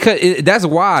 because that's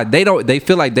why they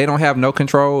feel like they don't have no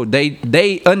control.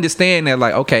 They understand that,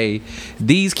 like, okay,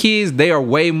 these kids, they are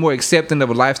way more accepting of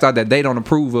a lifestyle that they don't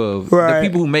approve of. Right. The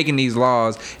people who making these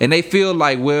laws, and they feel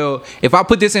like, well, if I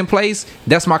put this in place,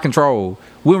 that's my control.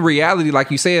 When in reality, like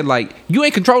you said, like, you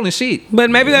ain't controlling shit. But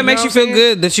maybe that You know makes you what feel I'm saying?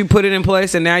 good that you put it in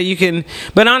place and now you can.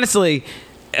 But honestly,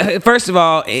 first of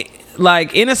all,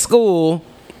 like in a school,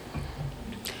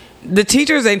 the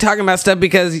teachers ain't talking about stuff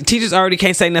because teachers already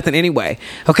can't say nothing anyway.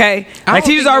 Okay, Like,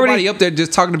 teachers already up there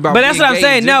just talking about. But that's being what I'm gay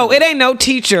saying. in No, general. it ain't no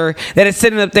teacher that is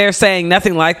sitting up there saying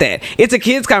nothing like that. It's a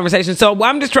kids' conversation. So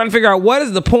I'm just trying to figure out what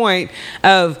is the point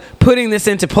of putting this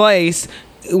into place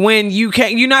when you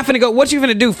can't. You're not finna go. What you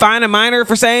finna do? Find a minor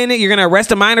for saying it? You're gonna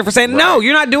arrest a minor for saying it? No,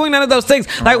 you're not doing none of those things.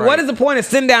 Like, Right. what is the point of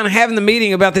sitting down and having the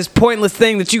meeting about this pointless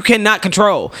thing that you cannot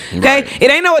control? Okay, Right. it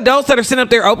ain't no adults that are sitting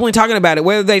up there openly talking about it,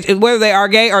 whether they are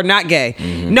gay or not gay.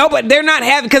 No, but they're not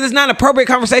having because it's not an appropriate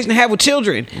conversation to have with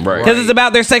children. Right. Because it's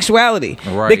about their sexuality.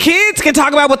 Right. The kids can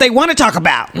talk about what they want to talk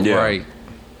about. Yeah. Right.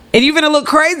 And you finna look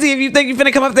crazy if you think you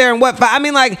finna come up there and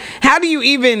like, how do you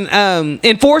even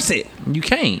enforce it? You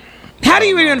can't. How do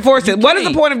you even enforce it? What is the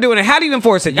can't. point of doing it? How do you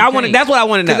enforce it? That's what I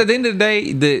want to Because know. at the end of the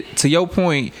day, to your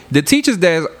point, the teachers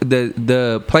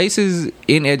the places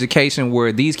in education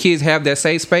where these kids have that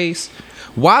safe space,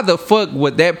 why the fuck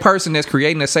would that person that's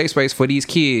creating a safe space for these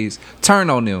kids turn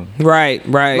on them? Right.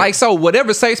 Like, so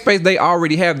whatever safe space they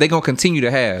already have, they gonna continue to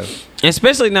have.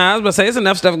 Especially now, I was about to say, there's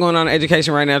enough stuff going on in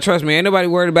education right now. Trust me, ain't nobody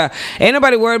worried about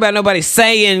nobody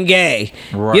saying gay.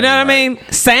 Right, You know what I right. mean?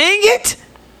 Saying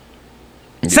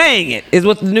it is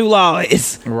what the new law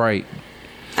is. Right.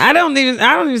 I don't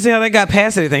even see how they got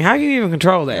past anything. How can you even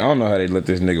control I that? don't know how they let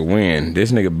this nigga win.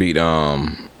 This nigga beat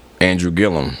Andrew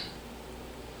Gillum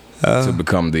to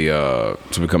become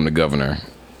the governor.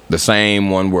 The same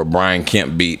one where Brian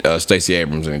Kemp beat Stacey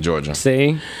Abrams in Georgia.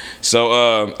 See? So,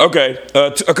 okay.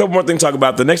 A couple more things to talk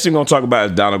about. The next thing we're going to talk about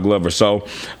is Donald Glover. So,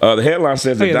 the headline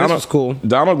says that this was cool.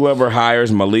 Donald Glover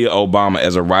hires Malia Obama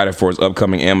as a writer for his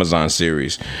upcoming Amazon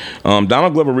series.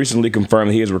 Donald Glover recently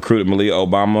confirmed that he has recruited Malia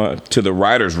Obama to the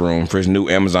writer's room for his new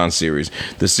Amazon series.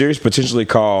 The series, potentially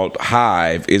called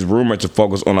Hive, is rumored to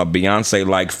focus on a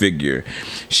Beyonce-like figure.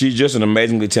 She's just an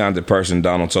amazingly talented person,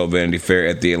 Donald told Vanity Fair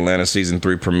at the Atlanta Season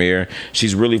 3 premiere.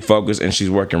 She's really focused and she's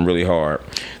working really hard.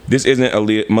 This isn't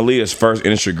Malia's first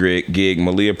industry gig.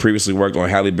 Malia previously worked on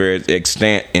Halle Berry's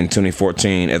Extant in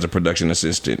 2014 as a production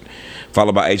assistant,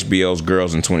 followed by HBO's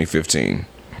Girls in 2015.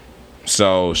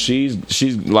 So she's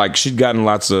gotten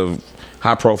lots of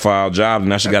high profile jobs.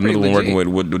 Now she got another one pretty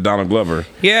working with Donald Glover.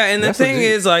 Yeah, and the That's thing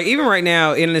legit. is, like, even right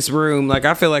now in this room, like,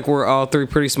 I feel like we're all three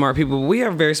pretty smart people, but we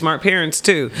have very smart parents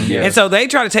too. Yes. And so they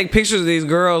try to take pictures of these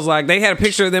girls. Like, they had a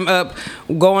picture of them up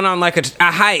going on like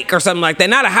a hike or something like that.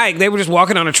 Not a hike, they were just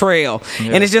walking on a trail.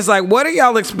 And it's just like, what do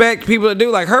y'all expect people to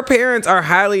do? Like, her parents are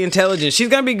highly intelligent. She's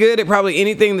gonna be good at probably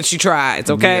anything that she tries.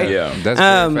 Okay. Yeah. That's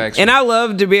very factual. And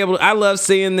I love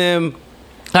seeing them.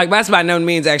 Like, that's by no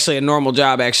means actually a normal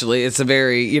job. Actually, it's a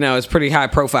very, it's pretty high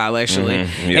profile actually,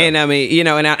 Yeah. and I mean,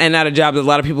 and not a job that a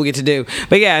lot of people get to do.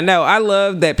 But yeah, no, I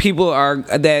love that people are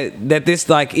that this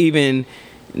like even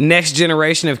next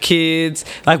generation of kids,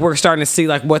 like we're starting to see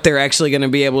like what they're actually going to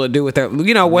be able to do with their,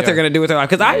 what they're going to do with their life.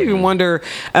 Because I even wonder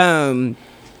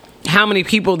how many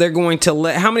people they're going to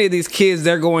let, how many of these kids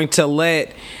they're going to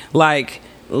let like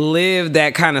live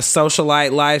that kind of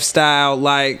socialite lifestyle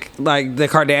like the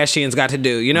Kardashians got to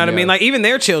do. You know what I mean? Like even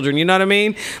their children, you know what I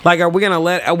mean? Like are we going to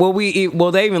let,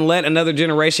 will they even let another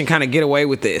generation kind of get away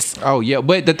with this? Oh yeah,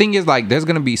 but the thing is like there's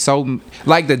going to be so,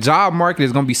 like the job market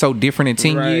is going to be so different in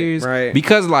 10 years. Right.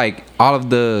 Because like all of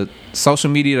the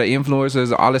social media, the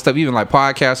influencers, all that stuff, even like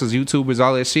podcasters, YouTubers,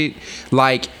 all that shit,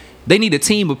 like they need a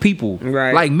team of people.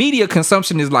 Right. Like media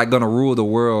consumption is like gonna rule the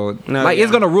world.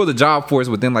 It's gonna rule the job force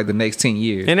within like the next 10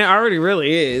 years. And it already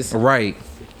really is. Right.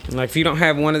 Like if you don't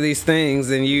have one of these things,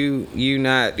 then you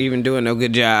not even doing no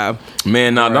good job.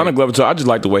 Man, now Donald Glover too, I just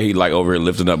like the way he like over here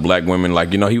lifting up black women.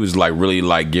 Like, he was like really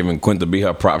like giving Quinta B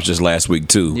her props just last week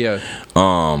too. Yeah.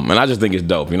 And I just think it's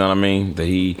dope. You know what I mean? That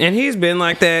and he's been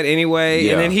like that anyway.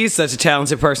 Yeah. And then he's such a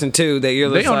talented person too that you're.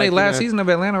 They on their last season. season of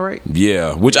Atlanta, right?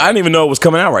 Yeah, which I didn't even know it was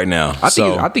coming out right now. I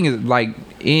think it's like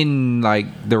in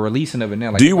like the releasing of it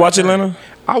now. Like, do you watch Atlanta?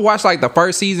 I watched like the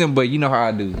first season, but you know how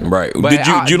I do. Right. But Did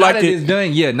you now like that it? It's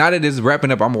done. Yeah. Now that it's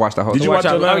wrapping up, I'm gonna watch the whole. Did you watch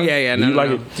Atlanta? Oh yeah. Did you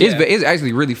like it? It's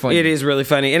actually really funny. It is really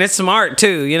funny and it's smart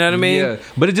too. You know what I mean? Yeah.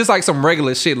 But it's just like some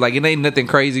regular shit. Like it ain't nothing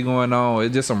crazy going on.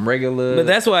 It's just some regular. But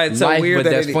that's why it's so life, weird but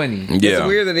that that's it, funny. Yeah. It's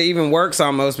weird that it even works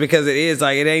almost because it is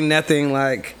like it ain't nothing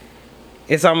like.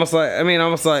 It's almost like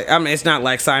it's not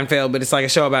like Seinfeld, but it's like a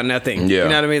show about nothing. Yeah. You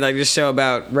know what I mean? Like just show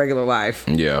about regular life.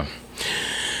 Yeah.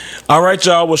 All right,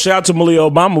 y'all. Well, shout out to Malia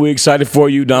Obama. We're excited for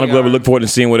you. Donald Glover, look forward to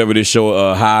seeing whatever this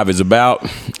show Hive is about.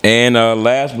 And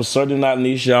last but certainly not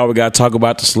least, y'all, we got to talk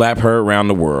about the slap her around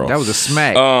the world. That was a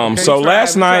smack. So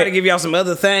last night, try to give y'all some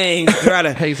other things. Try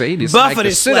to he just buffet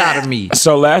the shit out of me.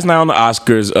 So last night on the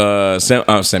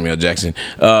Oscars, Samuel Jackson,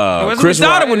 Chris we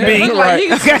thought Rock, it would be.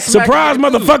 right. Surprise,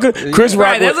 motherfucker! Chris Rock.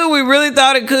 Right, that's what we really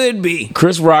thought it could be.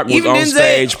 Chris Rock was Even on Denzel.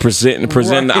 stage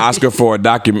presenting the Oscar for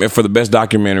the best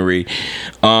documentary,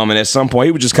 and at some point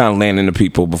he was just kind of landing the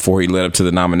people before he led up to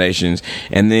the nominations,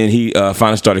 and then he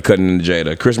finally started cutting into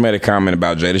Jada. Chris made a comment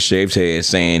about Jada's shaved head,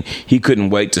 saying he couldn't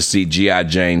wait to see G.I.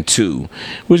 Jane 2,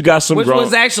 which got some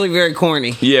was actually very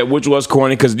corny. Yeah, which was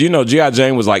corny because G.I.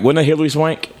 Jane was like, wasn't it Hilary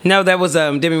Swank? No, that was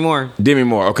Demi Moore. Demi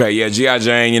Moore. Okay, yeah, G.I.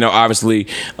 Jane, obviously.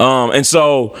 And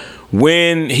so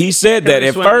when he said that,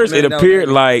 at first it appeared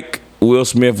like Will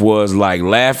Smith was like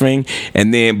laughing, but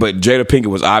Jada Pinkett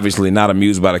was obviously not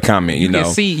amused by the comment. You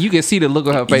know, you can see the look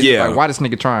on her face. Yeah. Like, why this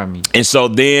nigga trying me? And so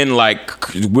then,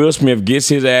 like, Will Smith gets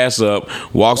his ass up,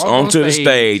 walks onto the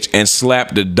stage, and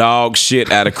slapped the dog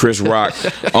shit out of Chris Rock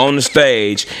on the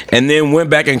stage, and then went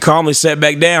back and calmly sat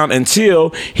back down until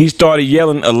he started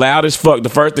yelling loud as fuck. The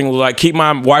first thing was like, "Keep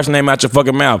my wife's name out your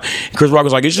fucking mouth." Chris Rock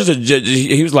was like, "It's just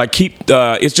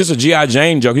it's just a G.I.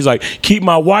 Jane joke." He's like, "Keep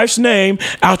my wife's name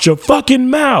out your fucking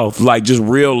mouth," like just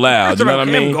real loud. You know what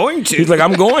I mean? I'm going to. He's like,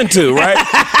 "I'm going to," right?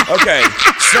 Okay,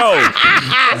 so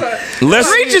let's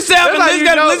read yourself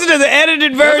and listen to the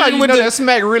edited version with that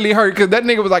smack really hurt because that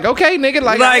nigga was like, "Okay, nigga,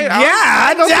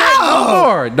 I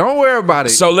don't don't worry about it."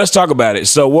 So let's talk about it.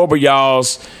 So what were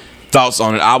y'all's thoughts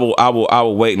on it? I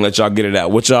will wait and let y'all get it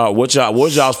out. What's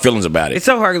y'all's feelings about it? It's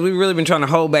so hard because we've really been trying to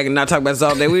hold back and not talk about this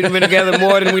all day. We've been together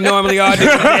more than we normally are.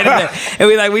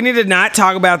 And we need to not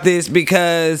talk about this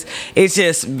because it's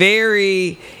just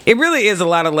it really is a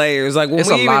lot of layers. Like it's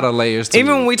a lot of layers to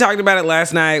even when we talked about it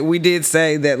last night, we did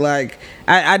say that like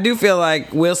I do feel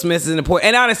like Will Smith is an important,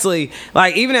 and honestly,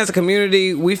 like even as a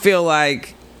community, we feel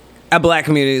like a black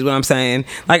community is what I'm saying.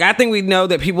 Like, I think we know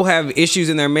that people have issues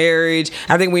in their marriage.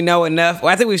 I think we know enough.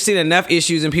 I think we've seen enough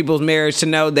issues in people's marriage to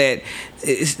know that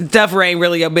stuff ain't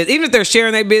really your business. Even if they're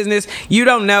sharing their business, you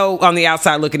don't know on the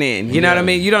outside looking in. You know what I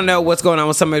mean? You don't know what's going on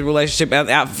with somebody's relationship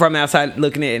from the outside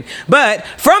looking in. But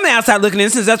from the outside looking in,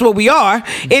 since that's what we are,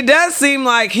 it does seem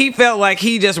like he felt like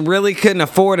he just really couldn't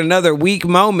afford another weak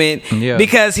moment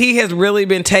because he has really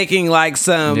been taking like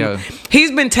some...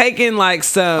 He's been taking like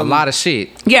some... A lot of shit.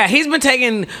 Yeah, he's been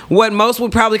taking what most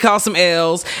would probably call some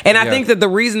L's. And I think that the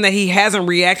reason that he hasn't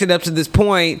reacted up to this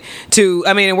point to...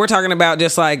 I mean, and we're talking about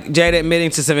just like Jada admitting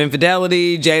to some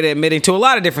infidelity, Jada admitting to a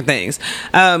lot of different things.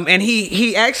 And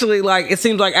he actually, like, it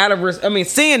seems like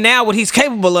seeing now what he's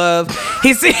capable of,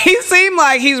 he seemed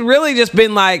like he's really just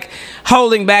been like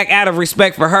holding back out of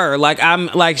respect for her.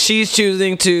 Like she's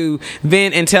choosing to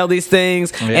vent and tell these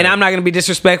things, and I'm not going to be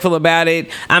disrespectful about it.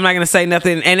 I'm not going to say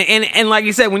nothing. And like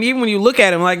you said, when you look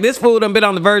at him, like this fool done been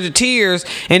on the verge of tears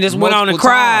and just went on and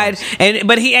cried.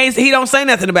 But he don't say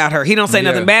nothing about her. He don't say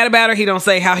nothing bad about her. He don't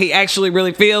say how he actually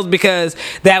really feels because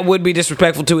that would be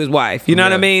disrespectful to his wife. You know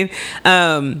what I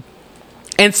mean?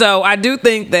 And so I do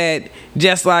think that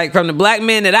just like from the black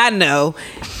men that I know,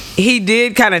 he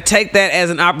did kind of take that as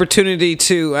an opportunity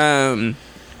to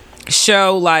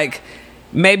show like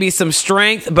maybe some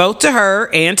strength both to her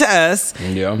and to us.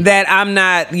 Yeah. That I'm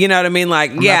not, you know what I mean?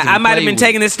 Like, yeah, I might have been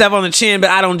taking this stuff on the chin, but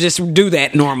I don't just do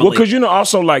that normally. Well, because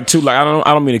also like too, like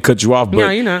I don't mean to cut you off, but No,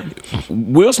 you're not.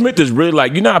 Will Smith is really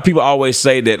like, you know how people always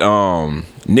say that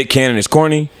Nick Cannon is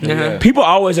corny. Uh-huh. People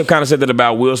always have kind of said that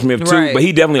about Will Smith too, Right. but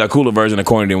he definitely a cooler version of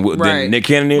corny than Right. Nick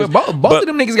Cannon is. But both of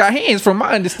them niggas got hands, from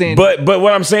my understanding. But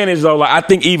what I'm saying is though, like I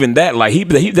think even that, like that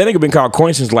nigga been called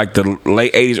corny since like the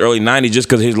late '80s, early '90s, just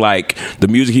because his like the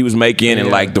music he was making and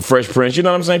like the Fresh Prince. You know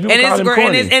what I'm saying? People And call it's him great,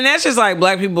 corny. and that's just like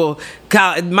black people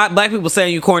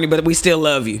saying you corny, but we still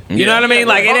love you. You know what I mean?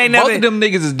 Like it ain't both nothing. of them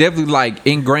niggas is definitely like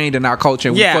ingrained in our culture.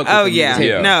 And we Yeah. fuck with Oh them yeah. as hell.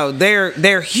 Yeah. No,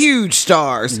 they're huge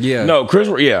stars. Yeah. No,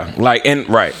 Chris. Yeah, like and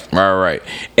right.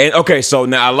 And okay, so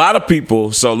now a lot of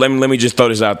people. So let me just throw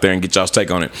this out there and get y'all's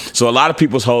take on it. So a lot of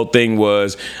people's whole thing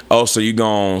was, oh, so you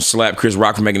gonna slap Chris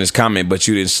Rock for making this comment, but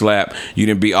you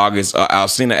didn't beat August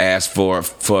Alsina ass for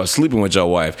sleeping with your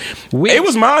wife. It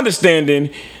was my understanding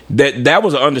that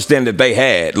was an understanding that they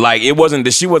had. Like it wasn't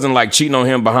that she wasn't like cheating on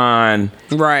him behind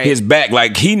his back.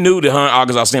 Like he knew that her and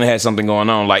August Alsina had something going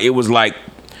on. Like it was like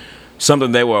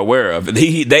something they were aware of. They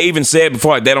even said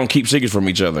before, like, they don't keep secrets from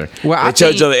each other. Well, they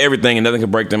tell each other everything and nothing can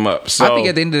break them up. So I think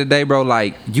at the end of the day, bro,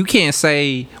 like you can't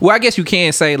say. Well, I guess you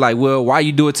can say like, well, why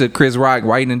you do it to Chris Rock?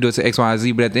 Why you didn't do it to X, Y, and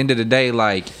Z? But at the end of the day,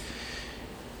 like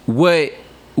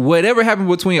whatever happened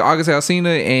between August Alsina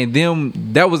and them,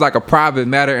 that was like a private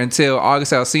matter until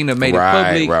August Alsina made it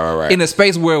public right. in a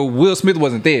space where Will Smith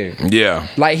wasn't there. Yeah.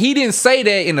 Like he didn't say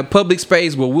that in a public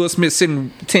space where Will Smith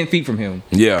sitting 10 feet from him.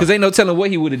 Yeah. Because ain't no telling what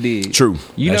he would have did. True.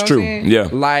 You That's know true. what I'm saying? Yeah.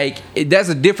 Like that's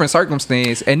a different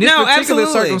circumstance. And this particular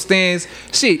absolutely. circumstance,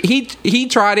 shit, he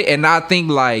tried it, and I think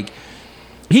like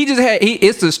he just had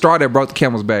it's the straw that brought the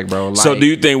camel's back, bro. Like, So do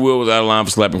you think Will was out of line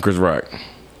for slapping Chris Rock?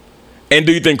 And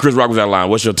do you think Chris Rock was out of line?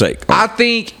 What's your take? I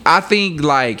think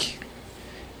like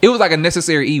it was like a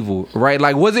necessary evil, right?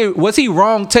 Like was he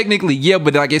wrong technically? Yeah,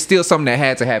 but like it's still something that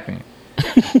had to happen.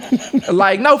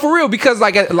 Like no, for real, because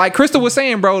like Crystal was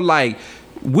saying, bro, like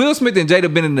Will Smith and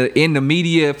Jada been in the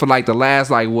media for like the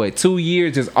last like what 2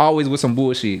 years, just always with some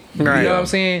bullshit. Right. You know what I'm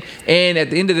saying? And at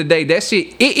the end of the day, that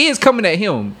shit it is coming at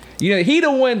him. You know, he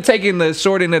the one taking the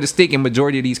short end of the stick in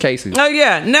majority of these cases. Oh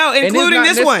yeah, no, And including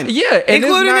it's this not one. Yeah, and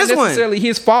including it's this not one. necessarily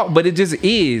his fault, but it just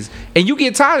is. And you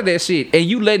get tired of that shit, and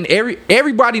you letting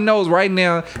everybody knows right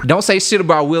now. Don't say shit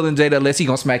about Will and Jada unless he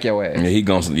gonna smack your ass. Yeah, he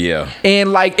gonna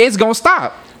And like it's gonna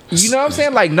stop. You know what I'm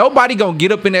saying? Like nobody gonna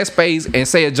get up in that space and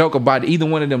say a joke about either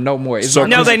one of them no more. It's So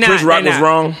No, they not. Chris Rock They was not.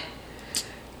 wrong.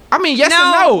 I mean, yes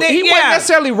No, and no. He wasn't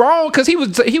necessarily wrong because he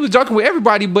was joking with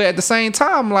everybody, but at the same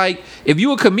time, like if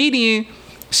you a comedian,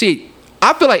 shit.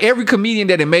 I feel like every comedian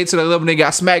that made to the level they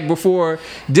got smacked before,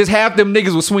 just half them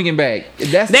niggas was swinging back.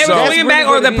 They were swinging back,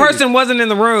 or the person wasn't in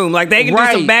the room. Like they can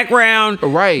do some background,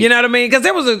 Right. You know what I mean? Because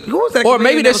there was who was that? Or comedian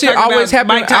maybe that was shit talking always about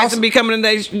happened Mike Tyson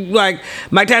becoming like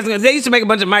Mike Tyson. They used to make a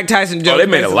bunch of Mike Tyson jokes. Oh, they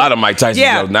made a lot of Mike Tyson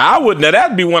Yeah. jokes. Now I wouldn't. Now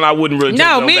that'd be one I wouldn't really.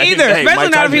 No, take me back in either. the day. Especially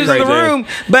Mike not if he was Tyson in the crazy. room.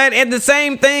 But at the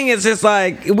same thing, it's just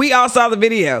like we all saw the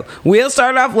video. Will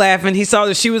started off laughing. He saw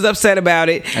that she was upset about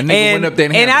it, And nigga went up there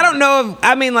and I hammered don't know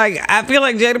if I feel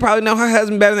like Jada probably know her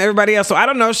husband better than everybody else. So I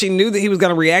don't know if she knew that he was going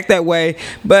to react that way,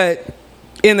 but.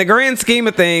 In the grand scheme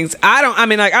of things, I'm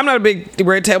not a big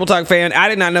Red Table Talk fan. I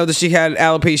did not know that she had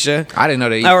alopecia. I didn't know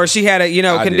that either. Or she had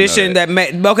a, condition that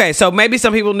okay, so maybe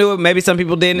some people knew it, maybe some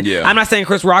people didn't. Yeah. I'm not saying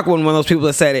Chris Rock wasn't one of those people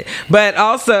that said it. But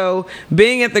also,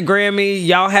 being at the Grammy,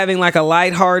 y'all having like a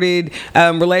lighthearted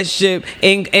relationship,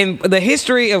 and the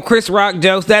history of Chris Rock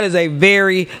jokes, that is a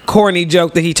very corny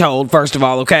joke that he told, first of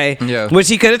all, okay? Yeah. Which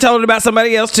he could have told it about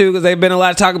somebody else too, because there's been a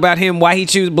lot of talk about him, why he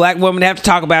choose black women to have to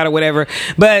talk about it, whatever.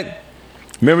 But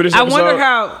Remember this I episode? wonder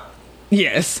how.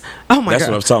 Yes. Oh my god. That's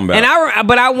what I was talking about.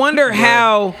 And I wonder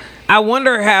how. I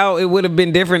wonder how it would have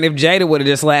been different if Jada would have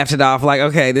just laughed it off, like,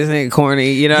 okay, this ain't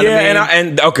corny, you know what I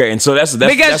mean? And so that's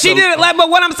Because she did it like, but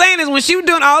what I'm saying is when she was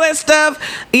doing all that stuff,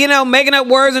 making up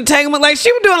words and taking them, like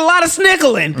she was doing a lot of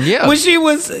snickling. Yeah. When she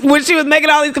was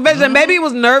making all these confessions, and maybe it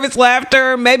was nervous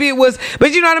laughter, maybe it was,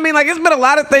 but you know what I mean? Like it's been a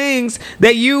lot of things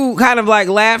that you kind of like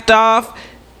laughed off.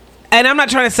 and I'm not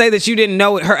trying to say that you didn't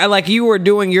know it. Her, like you were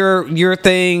doing your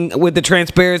thing with the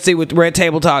transparency with Red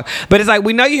Table Talk, but it's like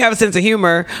we know you have a sense of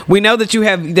humor. We know that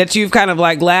you've kind of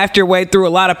like laughed your way through a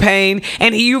lot of pain,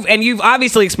 and you've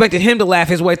obviously expected him to laugh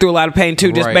his way through a lot of pain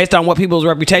too, just based on what people's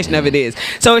reputation of it is.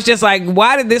 So it's just like,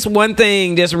 why did this one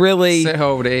thing just really set her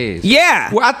over the edge?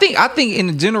 Yeah. Well, I think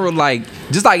in general, like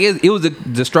just like it was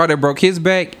the straw that broke his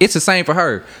back, it's the same for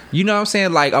her. You know what I'm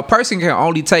saying? Like a person can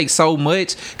only take so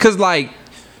much, because like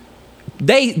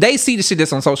they see the shit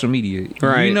that's on social media.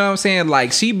 Right. You know what I'm saying?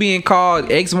 Like she being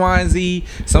called X, Y, and Z.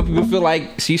 Some people feel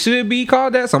like she should be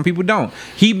called that. Some people don't.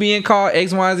 He being called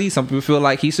X, Y, and Z. Some people feel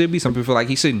like he should be. Some people feel like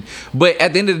he shouldn't. But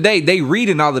at the end of the day, they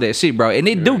reading all of that shit, bro, and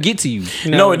it do get to you.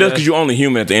 No, it does, because you're only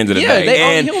human at the end of the day.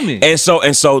 They only human. And so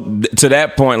to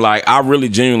that point, like I really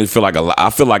genuinely feel like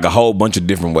a whole bunch of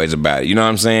different ways about it. You know what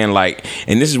I'm saying? Like,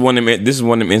 and this is one of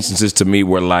them instances to me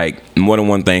where like more than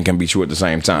one thing can be true at the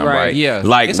same time, right? Yeah.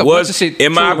 Like It's a bunch of shit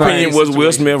in my true, opinion, right, was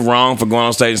Will situation. Smith wrong for going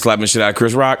on stage and slapping the shit out of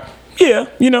Chris Rock? Yeah,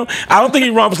 you know, I don't think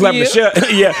he's wrong for slapping the shit.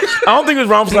 Yeah, I don't think he was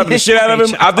wrong for slapping the shit out of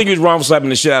him. I think he was wrong for slapping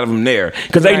the shit out of him there,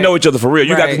 because they know each other for real.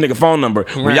 You got this nigga phone number.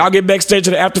 When y'all get backstage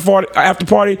to the after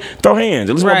party, throw hands.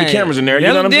 At least won't be cameras in there. You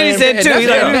know what I'm saying? Said too.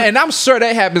 And I'm sure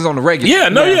that happens on the regular.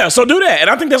 Yeah, so do that, and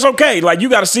I think that's okay. Like you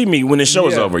got to see me when the show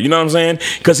is over. You know what I'm saying?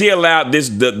 Because he allowed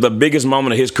the biggest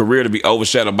moment of his career to be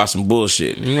overshadowed by some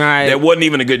bullshit. Right. That wasn't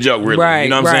even a good joke, really. Right, You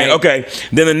know what I'm saying? right. Okay.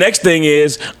 Then the next thing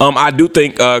is, I do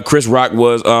think Chris Rock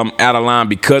was out of line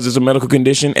because it's a medical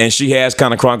condition, and she has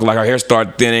kind of chronicled like her hair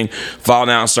started thinning, falling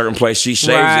out in a certain place. She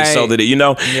shaves it so that it, you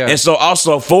know. Yeah. And so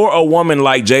also for a woman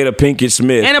like Jada Pinkett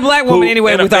Smith, and a black woman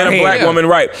anyway, and without a hair. black woman,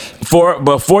 right? For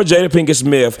Jada Pinkett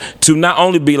Smith to not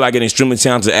only be like an extremely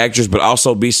talented actress, but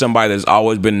also be somebody that's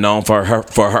always been known for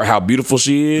her how beautiful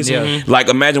she is. Yeah. Like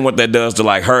imagine what that does to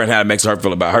like her and how it makes her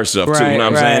feel about herself too. You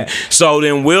know what I'm saying? So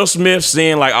then Will Smith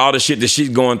seeing like all the shit that she's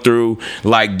going through,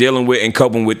 like dealing with and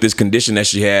coping with this condition that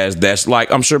she has, that's like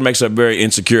I'm sure makes her very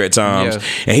insecure at times. Yeah.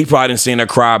 And he probably didn't seen her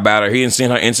cry about her. He didn't seen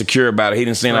her insecure about it. He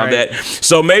didn't seen all that.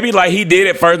 So maybe like he did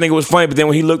at first think it was funny, but then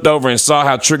when he looked over and saw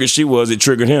how triggered she was, it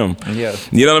triggered him. Yeah.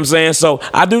 You know what I'm saying? So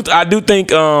I do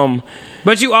think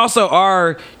But you also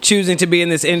are choosing to be in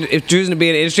this, choosing to be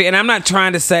in the industry, and I'm not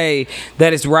trying to say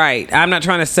that it's right. I'm not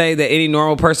trying to say that any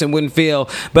normal person wouldn't feel,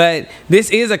 but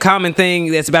this is a common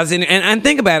thing that's about. And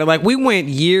think about it, like we went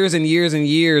years and years and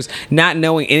years not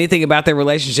knowing anything about their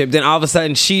relationship. Then all of a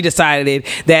sudden, she decided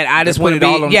that I just want to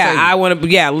be, I want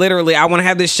to, literally, I want to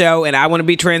have this show and I want to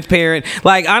be transparent.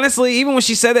 Like honestly, even when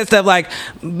she said that stuff, like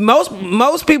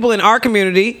most people in our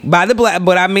community,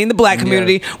 the black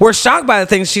community, were shocked by the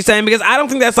things she's saying, because I don't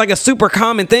think that's like a super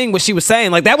common thing what she was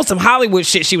saying. Like that was some Hollywood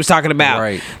shit she was talking about.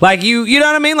 Right. Like you know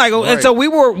what I mean? Like and so we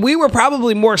were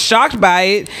probably more shocked by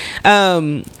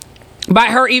it. By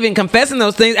her even confessing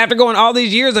those things after going all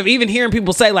these years of even hearing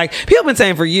people say, like, people have been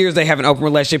saying for years they have an open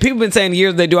relationship. People have been saying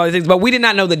years they do all these things, but we did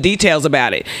not know the details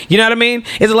about it. You know what I mean?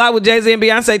 It's a lot with Jay-Z and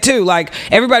Beyonce too. Like,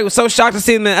 everybody was so shocked to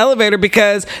see them in the elevator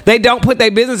because they don't put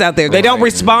their business out there. They don't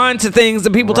respond to things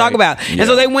that people talk about. Yeah. And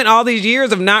so they went all these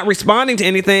years of not responding to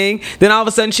anything. Then all of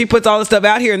a sudden she puts all this stuff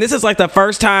out here. And this is like the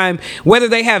first time, whether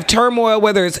they have turmoil,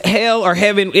 whether it's hell or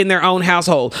heaven in their own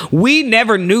household. We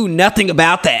never knew nothing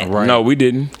about that. Right. No, we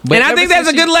didn't. But and I think that's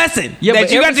a good lesson. Yeah,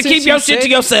 that you got to keep your shit to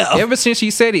yourself. Ever since she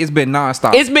said it, it's been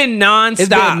nonstop. It's been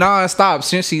nonstop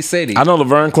since she said it. I know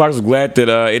Laverne Clark was glad that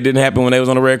it didn't happen when they was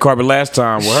on the red carpet last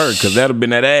time with her, because that'd have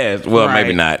been that ass. Well,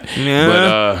 maybe not.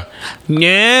 Yeah.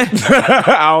 But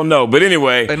I don't know. But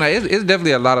anyway, but no, it's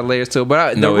definitely a lot of layers to it.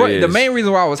 But the main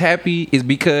reason why I was happy is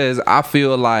because I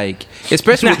feel like,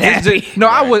 especially with this,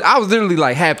 I was literally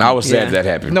like happy. I was sad that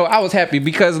happened. No, I was happy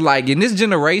because like in this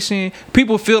generation,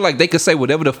 people feel like they could say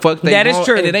whatever the fuck they want. Is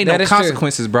true. And it ain't no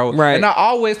consequences, bro. Right. And I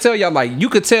always tell y'all, like, you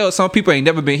could tell some people ain't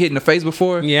never been hit in the face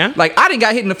before. Yeah. Like, I done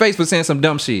got hit in the face for saying some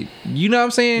dumb shit. You know what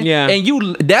I'm saying? Yeah.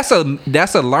 And that's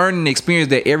a learning experience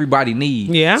that everybody needs.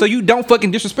 Yeah. So you don't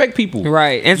fucking disrespect people.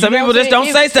 Right. And some people just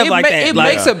don't say stuff like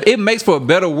that. It makes for a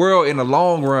better world in the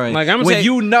long run. Like I'm when saying,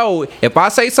 you know, if I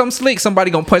say something slick,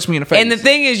 somebody gonna punch me in the face. And the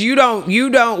thing is, you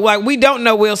don't like, we don't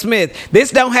know Will Smith.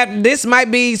 This might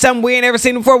be something we ain't ever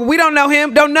seen before, but we don't know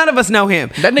him. None of us know him.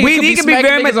 That nigga could be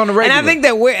very much on the regular. And I think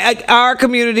that we're our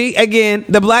community, again,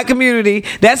 the black community,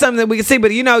 that's something that we can see.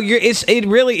 But you know, it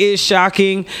really is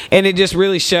shocking, and it just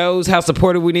really shows how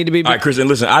supportive we need to be. All right, Chris, and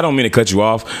listen, I don't mean to cut you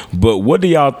off, but what do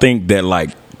y'all think that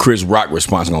like Chris Rock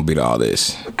response gonna be to all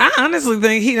this? I honestly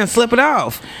think he done slip it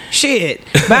off. Shit.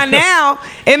 By now,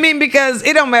 I mean, because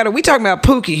it don't matter. We talking about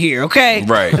Pookie here, okay?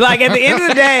 Right. Like at the end of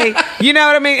the day, you know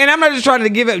what I mean? And I'm not just trying to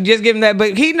give him that,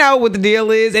 but he know what the deal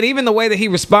is. And even the way that he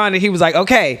responded, he was like,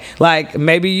 okay, like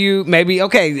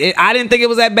okay, I didn't think it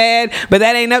was that bad, but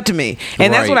that ain't up to me.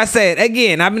 And that's Right. what I said.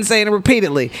 Again, I've been saying it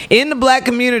repeatedly. In the black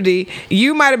community,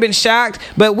 you might have been shocked,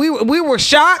 but we were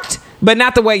shocked, but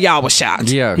not the way y'all was shocked.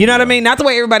 Yeah. You know what I mean? Not the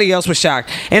way everybody else was shocked.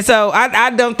 And so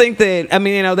I don't think that, I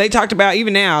mean, you know, they talked about,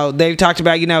 even now, they've talked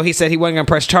about, you know, he said he wasn't going to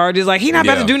press charges. Like, he not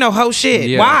about Yeah. to do no whole shit.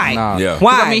 Yeah, Why? nah. Yeah. 'Cause,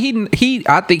 Why? I mean,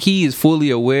 I think he is fully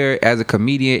aware as a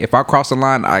comedian. If I cross the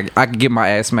line, I can get my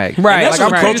ass smacked. Right. And that's Like, just I'm a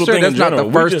pretty cultural sure thing that's in not general. the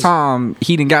We first just- time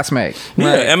he done got smacked.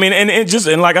 Yeah, I mean, and it just,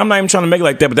 and like, I'm not even trying to make it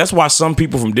like that, but that's why some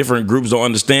people from different groups don't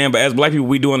understand. But as black people,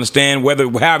 we do understand. Whether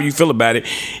however you feel about it,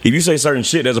 if you say certain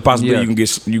shit, there's a possibility Yeah.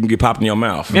 you can get popped in your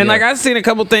mouth. And like I've seen a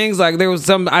couple things, like there was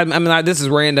some. I mean, like, this is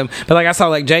random, but like I saw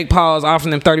like Jake Paul's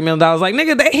offering them $30 million. Like,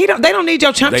 nigga, they don't need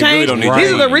your chump They change. really don't need These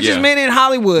your are the money, richest yeah. men in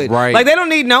Hollywood. Right. Like they don't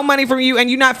need no money from you, and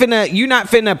you're not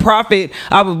finna profit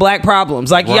off of black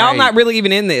problems. Like y'all Right. not really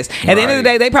even in this. At the end of the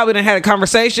day, they probably done had a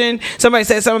conversation. Somebody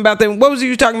said something about them. What was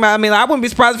you talking about? I mean, like, I wouldn't be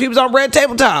surprised if he was on Red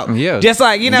Table Talk. Yeah. Just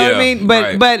like, you know what I Yeah, mean. But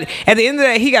right. but at the end of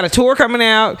the day, he got a tour coming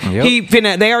out.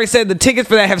 Yep. They already said the tickets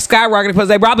for that have skyrocketed because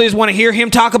they probably just want to hear him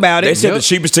talk about it. They said the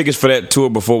cheapest tickets for that tour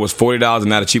before was $40, and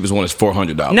now the cheapest one is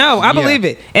 $400. No, I believe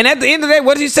it. And at the end of the day,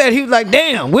 what he said, he was like,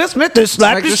 damn, Will Smith just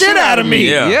slapped the shit out of me.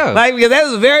 Yeah. Like, because that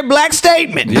was a very black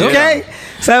statement. Yeah. Okay?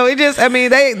 So it just, I mean,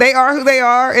 they are who they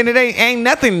are, and it ain't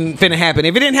nothing finna happen.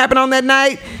 If it didn't happen on that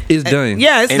night, It's done.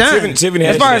 yeah, it's And done. Tiffany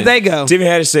as Haddish far said- as they go. Tiffany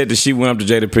Haddish said that she went up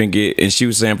to Jada Pinkett and she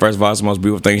was saying, first of all, it's the most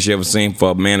beautiful thing she ever seen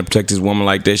for a man to protect his woman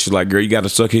like that. She's like, girl, you got to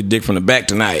suck his dick from the back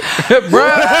tonight. Tiffany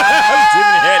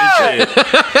Haddish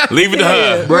said, leave it to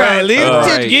her. Right, leave it to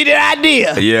Right. get the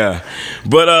idea. Yeah.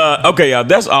 But, okay, y'all,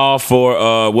 that's all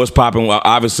for what's popping. Well,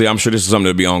 obviously, I'm sure this is something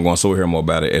that'll be ongoing, so we'll hear more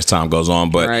about it as time goes on.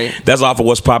 But Right. that's all for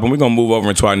what's popping. We're going to move over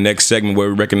into our next segment where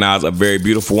we recognize a very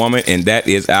beautiful woman, and that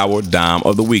is our Dime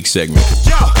of the Week segment.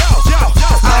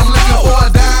 I'm looking for a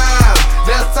dime.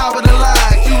 That's top of the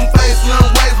line. Cute face, slim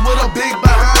waist with a big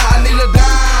behind. I need a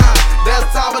dime.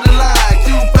 That's top of the line.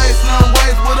 Cute face, slim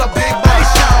waist with a big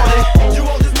behind. You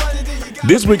want this money, then you got.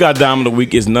 This week, our Dime of the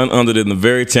Week is none other than the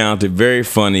very talented, very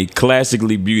funny,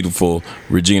 classically beautiful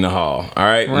Regina Hall. All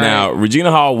right? Now,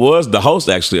 Regina Hall was the host,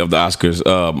 actually, of the Oscars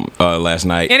last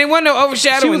night. And it wasn't no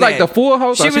overshadowing. She was like that. the full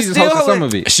host, or she just hosted some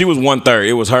of it. She was 1/3.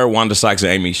 It was her, Wanda Sykes,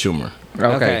 and Amy Schumer.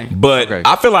 Okay. But Okay.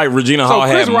 I feel like Regina So Hall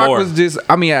Chris had Rock more. was just,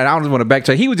 I mean, I don't just want to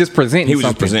backtrack. He was just presenting He was just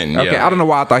something. presenting, Okay, yeah. I don't know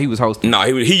why I thought he was hosting. No,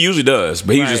 he usually does,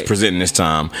 but he was just Right. presenting this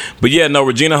time. But yeah, no,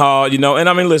 Regina Hall, you know, and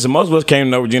I mean, listen, most of us came to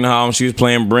know Regina Hall, and she was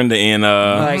playing Brenda in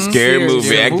Like, Scary serious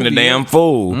Movie, acting a movie, damn yeah.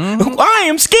 fool. I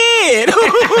am scared.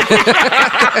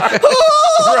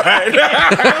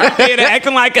 right.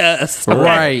 acting like us.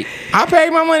 Right. I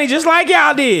paid my money just like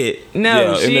y'all did.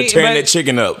 No, and they're she- tearing but- that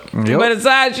chicken up. Yep. But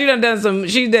aside, she done some.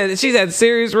 She's had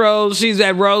serious roles. She's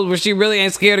had roles where she really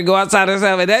ain't scared to go outside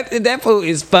herself. And that food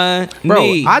is fun, Bro,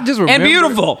 I just remember. and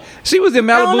beautiful. She was in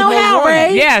Malibu's know Most how, Wanted.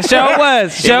 Ray. Yeah, sure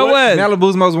was. Sure was.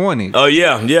 Malibu's Most Wanted. Oh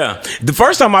yeah. The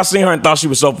first time I seen her and thought she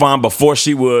was so fine before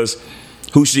she was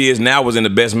who she is now was in The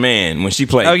Best Man when she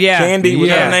played Oh, yeah. Candy. Was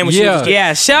Yeah. her name? When Yeah. She was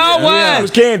Yeah, sure was. It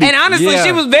was Candy. And honestly, Yeah.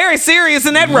 she was very serious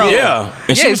in that role. Yeah,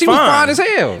 and Yeah, she was fine as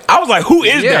hell. I was like, who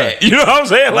is Yeah. that? You know what I'm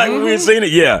saying? Like, we had seen it.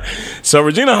 Yeah. So,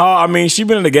 Regina Hall, I mean, she's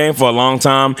been in the game for a long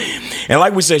time. And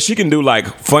like we said, she can do, like,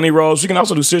 funny roles. She can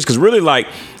also do serious. Because really, like,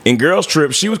 in Girls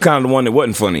Trip, she was kind of the one that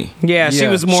wasn't funny. Yeah, she Yeah.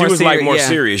 was more. She was, like, more yeah.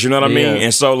 serious. You know what I mean? Yeah.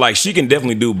 And so, like, she can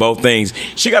definitely do both things.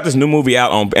 She got this new movie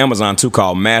out on Amazon, too,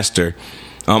 called Master.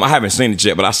 I haven't seen it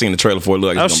yet, but I seen the trailer for it.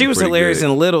 Look, Oh, she was hilarious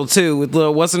in Little too with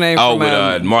little what's her name? Oh, from,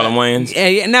 with Marlon Wayans?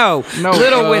 Yeah, no,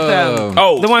 Little with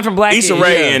Oh, the one from Black Issa Kids.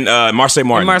 Rae and Marseille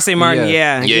Martin. Marcy Martin.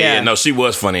 Yeah. Yeah. Yeah, no, she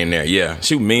was funny in there. Yeah,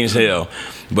 she was mean as hell.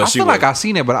 But I she feel was, like I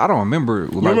seen it, but I don't remember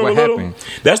like Remember what Little? happened.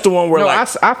 That's the one where No, like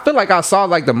I feel like I saw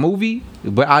like the movie,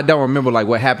 but I don't remember like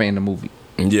what happened in the movie.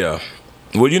 yeah.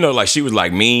 Well, you know, like she was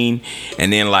like mean,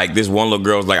 and then like this one little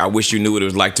girl was like, "I wish you knew what it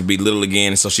was like to be little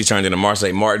again." And so she turned into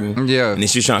Marseille Martin. Yeah. and then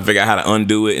she's trying to figure out how to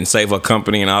undo it and save her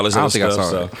company and all this I other don't think I stuff.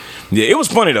 saw So it. yeah, it was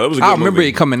funny though. It was a good I remember movie.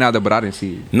 it coming out there, but I didn't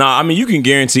see it. Nah, I mean, you can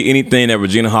guarantee anything that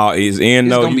Regina Hall is in.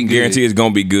 No, gonna you be can good. guarantee it's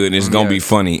gonna be good and it's gonna be Yeah.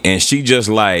 funny. And she just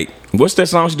like, what's that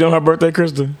song she did on her birthday,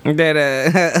 Krista?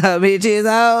 That bitch is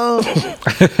old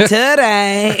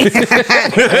today.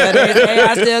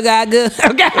 I still got good.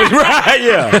 Okay. Right?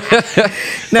 Yeah.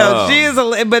 No, she is.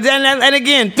 But then, and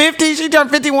again, 50. She turned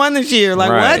 51 this year. Like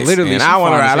Right. what? Literally, And she I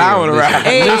want to fine as ride. I hell. want to Listen. ride.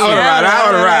 Hey, I want to ride. I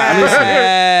want to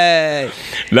ride. right.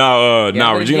 but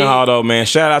Regina he- Hall though, man.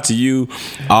 Shout out to you,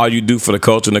 all you do for the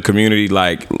culture and the community.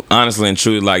 Like honestly and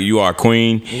truly, like you are a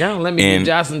queen. Y'all let me And-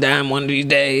 do Jocelyn Dime one of these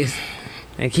days.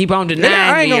 And keep on denying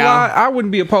I ain't me, gonna y'all. lie, I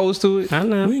wouldn't be opposed to it. I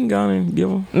know. We can go and give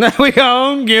her. No, we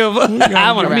gon' give her.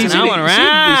 I want to ride. She I want to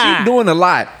ride. She's doing a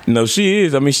lot. No, she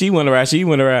is. I mean, she went around. She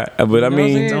went around. But I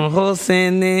mean, On horse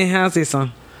and then how's this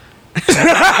song? She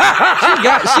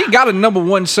got a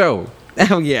 #1 show.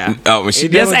 Oh yeah. oh, but she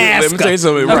Just definitely. ask Let me tell you her.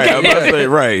 something. Right, Okay. I'm about to say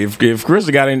right. If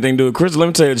Krista got anything to do with Krista, let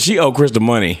me tell you, she owe Krista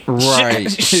money.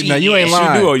 Right. She- no, you ain't She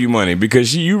lying. do owe you money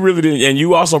because you really didn't, and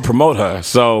you also promote her.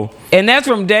 So And that's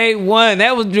from day one.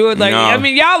 That was George. Like, No. I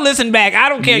mean, y'all listen back. I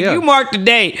don't care. Yeah. You mark the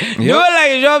date. Do it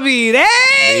like y'all be there.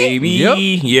 baby, Yep.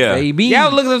 yeah, Baby.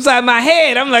 Y'all looking upside my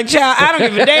head. I'm like, child, I don't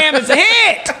give a damn. It's a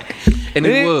hit. And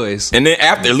it was. And then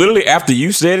literally after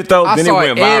you said it though, I then it saw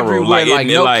went it viral. everywhere, like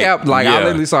it- no cap. Like yeah. I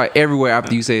literally saw it everywhere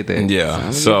after you said that. Yeah.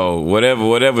 So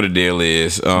whatever the deal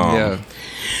is. Yeah.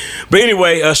 But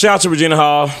anyway, shout out to Regina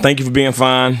Hall. Thank you for being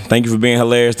fine. Thank you for being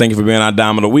hilarious. Thank you for being our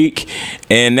dime of the week.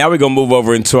 And now we're gonna move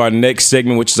over into our next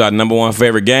segment, which is our #1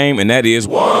 favorite game, and that is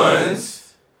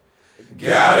One's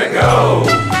Gotta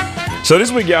Go. So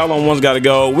this week, y'all, on One's Gotta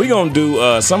Go, we're gonna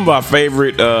do some of our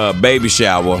favorite baby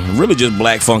shower, really just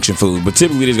black function food, but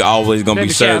typically this is always gonna be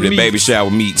Baby shower served at meats. baby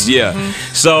shower meats. Yeah.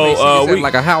 So Basically, we it's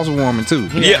like a housewarming too.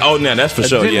 yeah. Oh, no, that's for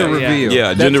sure. gender Yeah, reveal. yeah,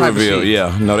 That gender type of reveal. shit.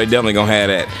 Yeah, no, they definitely gonna have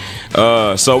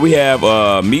that. So we have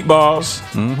meatballs.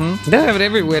 They have it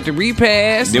everywhere. At the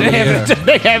repast. Then They we have have- it.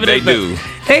 They have it. They at the- do.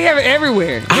 They have it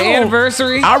everywhere. The I don't-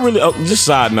 anniversary. I really, just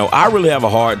side note, I really have a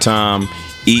hard time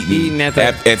eating At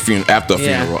at, the- after a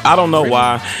Yeah. funeral. I don't know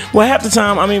why. Well, half the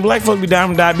time, I mean, black folks be dying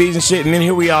from diabetes and shit, and then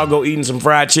here we all go eating some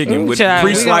fried chicken with Child,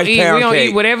 we pre-sliced gonna pound eat cake.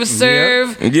 eat whatever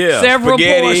served. Yeah, Several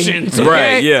spaghetti. portions. Right?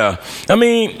 okay? Yeah. I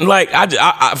mean, like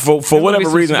I for whatever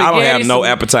some reason, I don't have spaghetti, no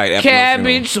some appetite. After no funeral.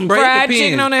 Cabbage, some fried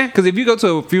chicken on there. Because if you go to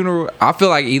a funeral, I feel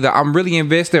like either I'm really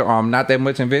invested or I'm not that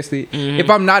much invested. Mm-hmm. If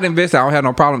I'm not invested, I don't have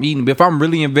no problem eating. But if I'm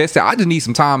really invested, I just need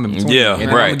some time in between. Yeah, and then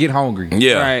right. I'm gonna get hungry.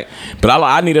 Yeah, Right. But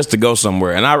I need us to go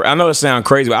somewhere, and I know it sounds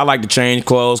crazy, but I like to change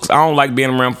clothes because I don't like being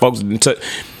around folks.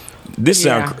 This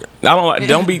Yeah. sound. I don't like.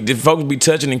 Don't be. The folks be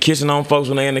touching and kissing on folks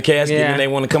when they in the casket Yeah. and they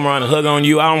want to come around and hug on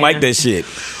you. I don't like that shit.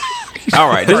 All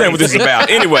right, this ain't what this is about.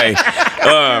 Anyway,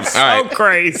 all right.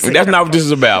 crazy. That's not what this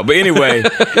is about. But anyway,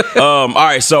 all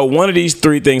right. So one of these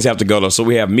three things have to go though. So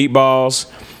we have meatballs.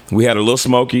 We had the little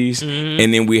smokies, and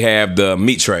then we have the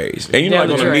meat trays. And you know, like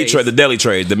Deli on the meat trays. tray, the deli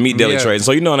trays, the meat deli Yeah. trays.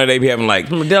 So you know, they be having like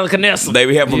Delicatessen. they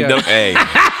be having Yeah. hey.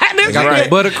 This got nigga, the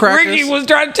butter crackers. Ricky was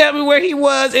trying to tell me where he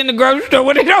was in the grocery store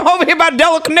when they don't over here about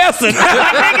delicatessen.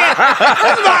 Nigga,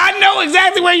 first of all, I know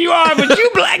exactly where you are, but you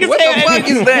black as What hell. the fuck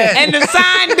is that? And the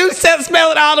sign do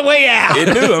spell it all the way out.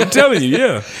 It do. I'm telling you,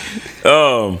 yeah.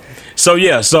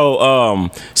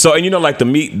 So and you know, like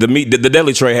the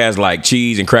deli tray has like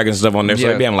cheese and crackers and stuff on there. So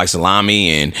Yeah. they be having like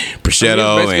salami and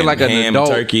prosciutto Basically and like an ham adult,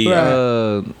 and turkey.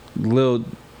 little.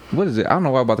 What is it? I don't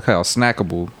know what I'm about to call it.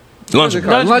 Snackable.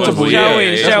 Lunchable. Lunchable, Yeah,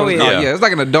 yeah, that's what it's yeah. called. Yeah, it's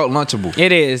like an adult lunchable.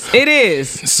 It is. It is.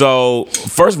 So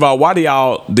first of all, why do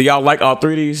y'all like all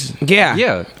three of these? Yeah.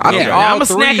 Yeah, Yeah. I'm a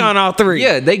snack on all three.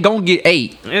 Yeah, they gonna get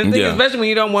 8. And the thing, Yeah. especially when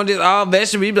you don't want just all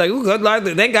vegetables, you be like, ooh, good luck.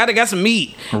 Thank God they got some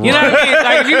meat. You know what I mean?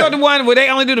 Like, if you go to one where they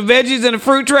only do the veggies and the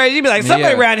fruit trays, you be like,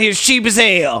 somebody Yeah. around here is cheap as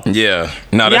hell. Yeah.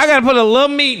 No, Y'all that's, got to put a little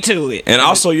meat to it. and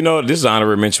also, you know, this is an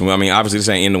honorary mention. I mean, obviously, this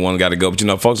ain't in the one got to go, but you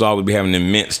know, folks always be having them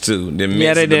mints too. Them mints,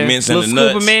 Yeah, they the do. mints and Little the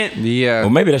scoop nuts. of mint. Yeah. Well,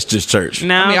 maybe that's just church.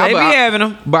 No, I they be having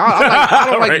them. But I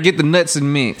don't like to Right. get the nuts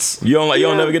and mints. You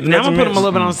don't never get the Now nuts I'm and gonna put them a mints?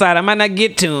 little bit on the side. I might not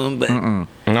get to them, but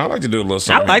No, I like to do a little I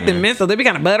something. like the man. mints, so they be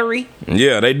kind of buttery.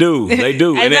 Yeah, they do. They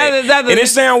do. Hey, and that- it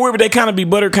sound weird, but they kind of be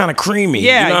butter, kind of creamy.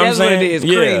 Yeah, you know that's what what I'm it saying? is,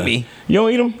 Yeah. creamy. You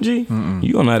don't eat them, G?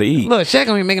 You don't know how to eat. Look, Shaq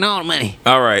gonna be making all the money.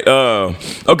 All right.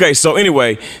 Okay. So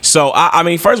anyway, I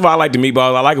mean, first of all, I like the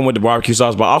meatballs. I like them with the barbecue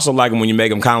sauce, but I also like them when you make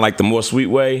them kind of like the more sweet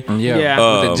way. Yeah,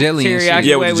 Yeah. with the jelly and teriyaki. shit.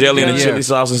 Yeah, way with with the jelly the and the jelly. chili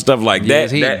sauce and stuff like Yeah, that.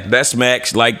 it's heat. That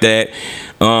smacks like that.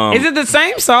 Is it the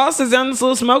same sauce as on the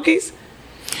Little Smokies?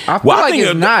 I feel like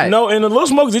it's not. No, in the Little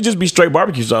Smokes, it just be straight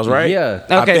barbecue sauce, right? Yeah.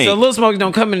 I Okay, think. so Little Smokies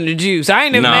don't come in the juice. I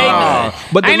ain't never Nah. made them.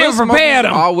 But I the ain't Little never prepared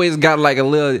Smokies them. always got like a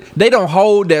little. They don't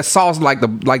hold that sauce like the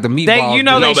meatballs. you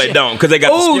know, No, they they don't, because they got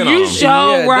the Ooh, skin you on them. show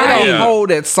yeah, right. They don't Yeah. hold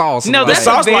that sauce. No, The that's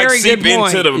sauce a like very seep good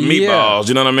point. into the meatballs.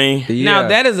 You know what I mean? Yeah. Now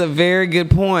that is a very good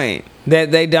point.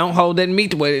 that they don't hold that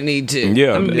meat the way they need to.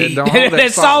 Yeah. The They meat. don't hold that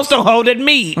that sauce don't hold that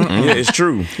meat. Yeah, it's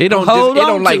true. It don't Hold just, it on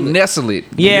don't like to it. nestle it.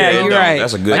 Yeah, Yeah, you're no, right.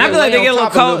 that's a good- I feel like they lay get a on little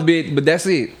top cold, bit, but that's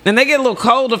it. and they get a little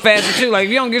colder faster too. Like if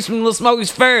you don't get some little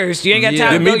smokies first, you ain't got Yeah.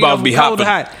 time The to go. meatballs You be know, hot cold for to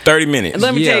hot. 30 minutes. And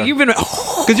let me tell Yeah. you, you've been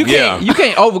Because you Yeah. can't you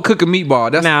can't overcook a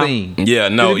meatball. That's No. the thing. Yeah,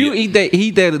 no. 'Cause if you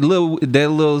eat that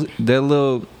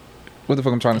little what the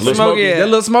fuck I'm trying to say? Little smoky? That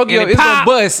little smoky, And it it's gonna pop.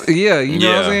 bust. Yeah, you know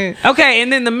what I'm Yeah. saying? Okay,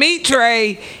 and then the meat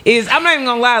tray is, I'm not even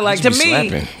gonna lie, like It to be me,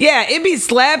 slapping. yeah, it be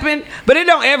slapping, but it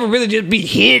don't ever really just be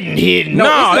hidden.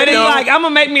 No, but it it's don't. like, I'm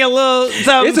gonna make me a little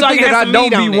something It's the so I thing can that have I some don't meat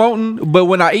be on it. wanting, but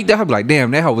when I eat that, I'm like,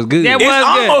 damn, that hoe was good. That It's was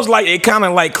good. almost like it kind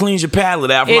of like cleans your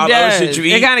palate out from It all the other shit does. you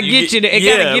eat. It kind of gets you. It kind of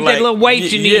get like, that little weight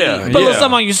you need. Yeah, Put a little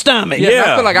something on your stomach. Yeah,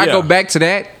 Yeah, I feel like I yeah. go back to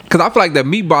that because I feel like that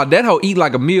meatball, that hoe eat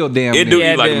like a meal. Damn, It do near.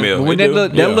 Yeah, eat like it a do. meal. But when It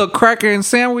that do, little cracker and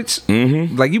sandwich,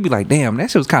 like you be like, damn, that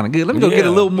shit was kind of good. Let me go get Yeah.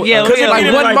 a little more. Yeah, let me get like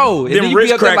a one like more. And them then you Ritz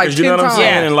be up there like crackers, you know 10 what I'm times.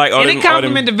 saying? And like, and them- it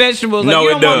complement the vegetables. Like, No, you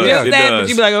it don't want does. just It that, does. but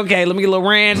you be like, okay, let me get a little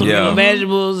ranch, let me get a little Yeah.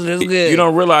 vegetables. That's good. You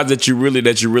don't realize that you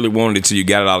really wanted it till you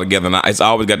got it all together. And it's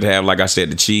always got to have, like I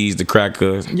said, the cheese, the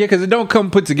crackers. Yeah, because it don't come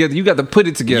put together. You got to put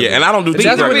it together. Yeah, and I don't do two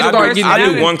That's when crackers. we start I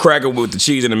getting do it. one cracker with the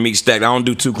cheese and the meat stacked. I don't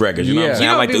do two crackers. You know what I'm Yeah. saying?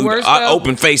 You I like know the what'd be worse, though?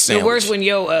 open face sandwich. The worst when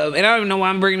your and I don't even know why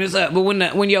I'm bringing this up, but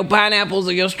when your pineapples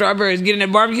or your strawberries get in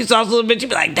that barbecue sauce a little bit, you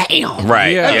be like, damn.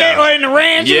 Right. Yeah. Okay, or in the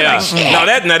ranch, you be Yeah. like, shit. No,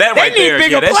 that They right need there.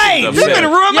 bigger yeah, that plates. shit's You upsetting. better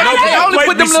ruin my Yeah, life. They only plate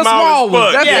put them be little small as ones.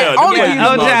 fuck. That's Yeah, it. Only the give you plate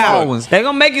the be small small. ones. They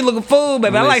gonna make you look a fool,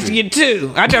 baby. I like to Listen. get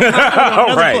two. I try to put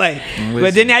another Right. plate.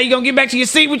 But then now you gonna get back to your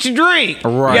seat with your drink.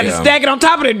 Right. You got to Yeah. stack it on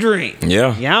top of that drink.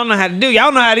 Yeah. Y'all don't know how to do.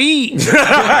 Y'all know how to eat. Y'all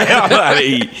know how to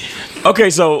eat.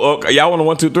 Okay, so y'all want a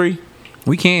 1, 2, 3?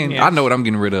 We can. Yeah. I know what I'm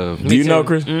getting rid of. Do you know, too.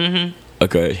 Chris? Mm-hmm.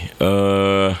 Okay.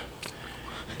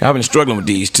 I've been struggling with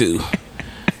these too.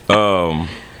 All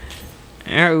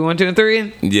right, we 1, 2, and 3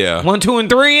 in. Yeah. 1, 2, and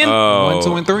 3 in. 1,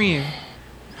 2, and 3 in.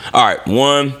 All right.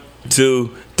 1,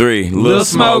 2, 3. Little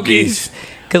Smokies.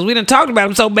 Because we done talked about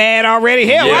them so bad already.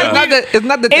 Hell, Yeah. why It's not that. It's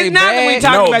not that they It's not that we bad.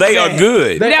 talk- No, about they that. are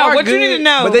good. They Now, are what you good, need to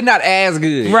know- but they're not as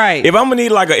good. Right. If I'm gonna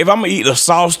need if I'm gonna eat a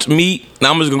sauced meat, now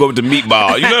I'm just gonna go with the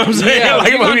meatball. You know what I'm saying? Yeah, like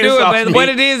you if I'm gonna eating do it, sauced but meat. what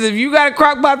it is, if you got a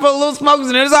crock pot full of little smokers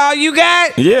and that's all you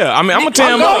got, Yeah, I mean, I'm gonna tear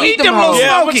I'm them gonna up. eat them little Yeah, I'm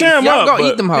gonna smokies. tear them Y'all up. gonna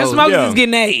but eat them the hoes. smokers Yeah. is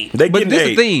getting ate. They But getting this is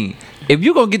ate. the thing. If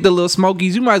you gonna get the little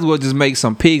smokies, you might as well just make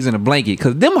some pigs in a blanket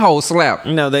because them hoes slap.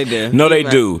 No, they do. No, they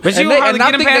do. But you And don't they- hardly and I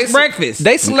get them think past they- breakfast.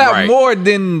 They slap Right. more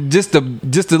than just the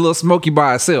little smoky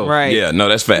by itself. right. Yeah, no,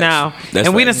 that's facts. Now, That's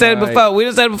and we done facts. said it Right. before. We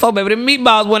done said it before, baby. The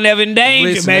meatballs were never in danger,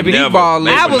 Listen, baby. the Never. meatball.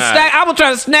 Never. I will not. stack. I will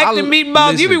try to snack the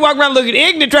meatballs. You be listen. walking around looking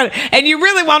ignorant, trying to, and you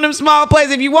really want them small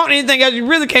plates. If you want anything else, you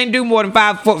really can't do more than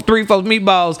 3, 4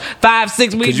 meatballs, 5,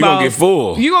 6 meatballs. 'Cause you gonna get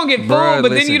full. You gonna get full, Bruh, but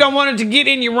then listen. you don't want it to get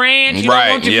in your ranch. You Right,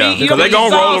 don't want your yeah. meat. You 'Cause don't they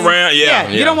want your gonna roll sauce. around, yeah,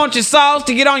 You yeah. don't want your sauce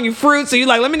to get on your fruit, so you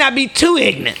like, let me not be too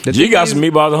ignorant. You got some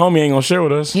meatballs at home you ain't gonna share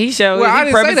with us. He showed. Well, I he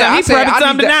didn't say prepping that. some. I He said prepping I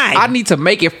some need to- tonight. I need to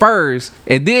make it first,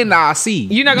 and then I'll see.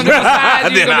 You're not gonna do no sides. You're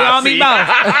Then gonna do I'll all see. meatballs.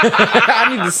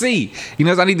 I need to see. You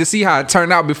know, I need to see how it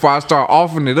turned out before I start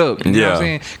offering it up. You know what Yeah. I'm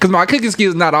saying? Because my cooking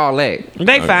skills not all that.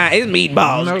 They fine. It's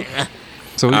meatballs. You know?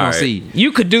 So we All gonna right. see.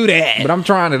 You could do that. But I'm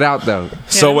trying it out though.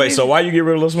 So Yeah, wait, so why you get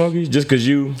rid of Little Smokies? Just cause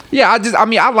you? Yeah,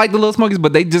 I like the little smokies,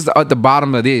 but they just at the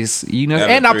bottom of this, you know. Yeah,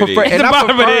 And the I prefer, 3D. and The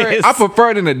bottom of this. I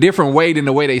prefer it in a different way than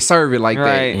the way they serve it like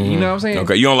Right. that. You know what I'm saying?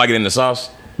 Okay, you don't like it in the sauce?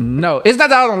 No, it's not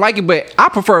that I don't like it, but I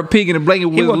prefer a pig in a blanket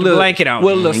with a want the little blanket on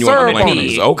with a it. little You want syrup the on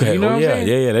blankets. it. Okay, You know well, what I'm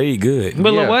saying? yeah, they eat good.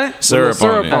 But Yeah. what? Syrup,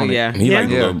 syrup on on it. it. Yeah. He Yeah. like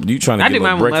Yeah. you trying to I get do a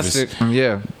mine little with breakfast. mustard.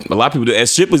 Yeah. A lot of people do. At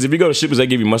Shipley's, if you go to Shipley's, they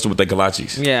give you mustard with their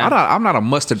kolaches. Yeah. I'm not a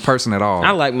mustard person at all. I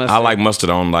like mustard. I like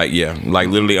mustard on like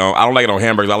literally on. I don't like it on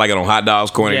hamburgers. I like it on hot dogs,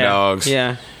 corny yeah. dogs.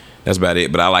 Yeah. That's about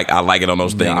it. But I like it on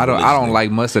those things. Yeah, I don't like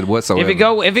mustard whatsoever. If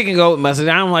it can go with mustard,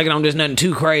 I don't like it on just nothing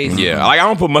too crazy. Yeah, I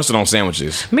don't put mustard on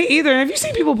sandwiches. Me either. Have you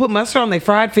seen people put mustard on their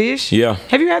fried fish? Yeah.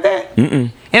 Have you had that?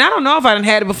 Mm-mm. And I don't know if I done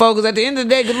had it before because at the end of the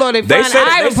day, good Lord, they They fine. said I they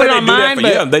haven't said put it they on do that mine, for,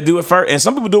 but yeah, they do it first, and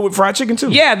some people do it with fried chicken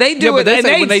too. yeah, they do Yeah, but it, they and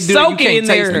say they when they do it, soak you it in can't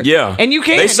taste there. it. Yeah. And you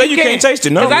can't. They say you can't taste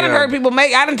it, no. Because I done Yeah. heard people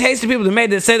make. I done tasted people that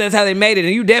made that say that's how they made it,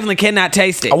 and you definitely cannot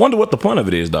taste it. I wonder what the point of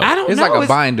it is though. I don't It's know. like a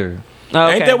binder. Oh,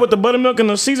 okay. Ain't that what the buttermilk and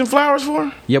the seasoned flowers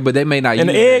for? Yeah, but they may not And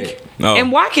the use egg? it. No. And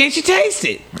why can't you taste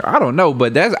it? I don't know,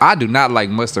 but I do not like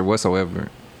mustard whatsoever.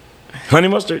 Honey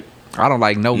mustard? I don't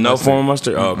like no No mustard. form of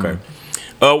mustard? Oh, okay.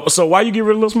 So why you get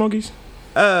rid of Little Smokies?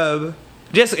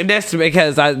 That's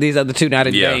because these other two not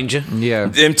in Yeah. danger. Yeah.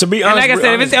 And to be And honest, like I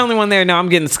said, if it's the only one there, no, I'm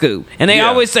getting the scoop. And they Yeah.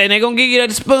 always say they're gonna give you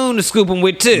that spoon to scoop them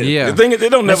with too. Yeah. the thing is,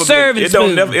 it'll never serving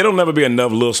never be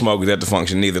enough little smokers at the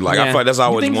function neither. Like I Yeah. feel like that's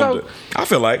always think one. so? I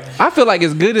feel like I feel like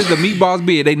as good as the meatballs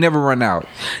be, they never run out.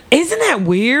 Isn't that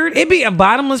weird? It'd be a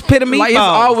bottomless pit of meatballs. Like it's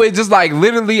always just like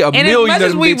literally a and as million. much of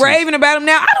as them we bitches. raving about them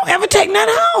now, I don't ever take none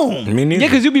home. me neither. Yeah,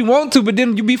 because you be wanting to, but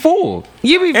then you be full.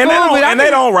 You be full, and but I they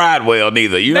think- don't ride well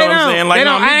neither. You know They what I'm don't. saying? Like They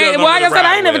no, don't. meat I ain't, does well, not like I said, ride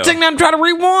I ain't never well. taken them to try to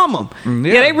rewarm them.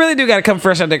 Yeah. Yeah, they really do got to come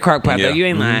fresh out that crock pot. Yeah. Though. You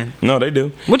ain't lying. No, they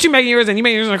do. What you making yours in? You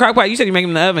making yours in a crock pot? You said you making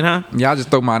them in the oven, huh? Yeah, I just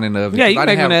throw mine in the oven. Yeah, 'cause you I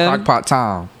make didn't them have in the crock pot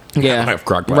time. Yeah, I have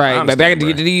crock pot. Right, I but I got to understand,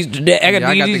 get to these. I got Yeah,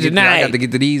 to get these I tonight. got to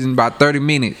get to these in about 30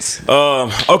 minutes.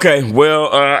 Okay, well,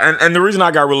 and the reason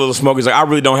I got rid of Little Smoke is like I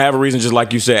really don't have a reason. Just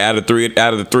like you said, out of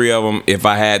the three of them, if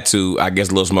I had to, I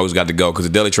guess Little Smoke's got to go because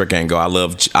the deli truck can't go.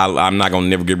 I'm not gonna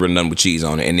never get rid of nothing with cheese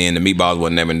on it, and then the meatballs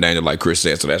wasn't never in danger, like Chris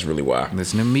said. So that's really why.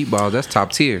 Listen to meatballs, that's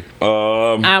top tier.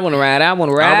 I want to ride. I want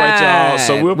to All ride. right, y'all.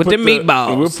 So we'll with put the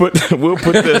meatballs. We'll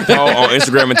put the poll on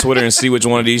Instagram and Twitter and see which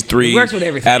one of these three It works with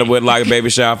everything. out of wedlock baby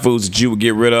shower foods that you would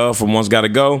get rid of from one's got to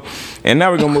go. And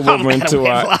now we're gonna move over into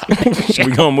our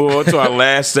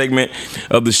last segment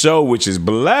of the show, which is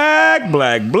black. I'm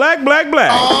black,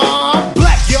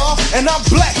 y'all, and I'm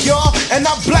black, y'all, and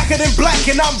I'm blacker than black,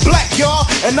 and I'm black, y'all,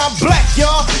 and I'm black,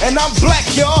 y'all, and I'm black,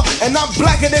 y'all, and I'm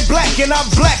blacker than black, and I'm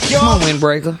black, Come on, y'all.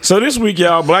 windbreaker. So this week,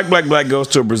 y'all, Black goes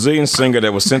to a Brazilian singer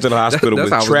that was sent to the hospital That's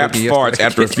with how I was trapped looking farts yesterday.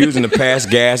 after refusing to pass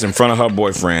gas in front of her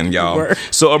boyfriend, y'all.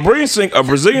 So a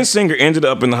Brazilian singer ended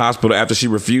up in the hospital after she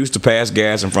refused to pass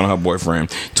gas in front of her boyfriend.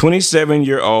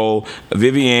 27-year-old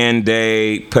Viviane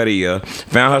de Padilla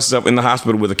found herself in the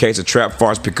hospital with a case of trapped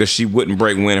farts because she wouldn't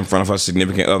break wind in front of her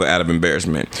significant other out of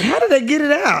embarrassment. How did they get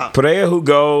it out? Padilla, who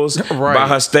goes Right. by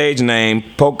her stage name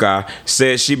Polka,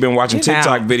 said she'd been watching Get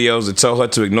TikTok out. videos that told her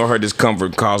to ignore her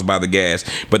discomfort caused by the gas,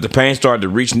 but the pain started to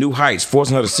reach new heights,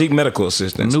 forcing her to seek medical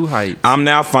assistance. New heights. I'm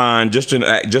now fine, just an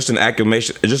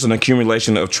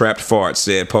accumulation of trapped farts,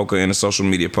 said Polka in a social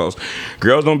media post.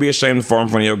 Girls, don't be ashamed to fart in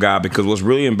front of your guy because what's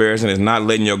really embarrassing is not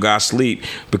letting your guy sleep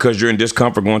because you're in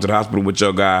discomfort going to the hospital with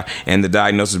your guy and the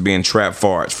diagnosis being trapped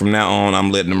farts. From now on,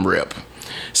 I'm letting them rip.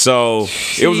 So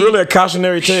it was really a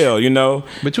cautionary tale, you know.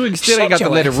 But you still Shut ain't got to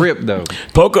your let it ass. rip, though.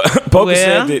 Polka Well,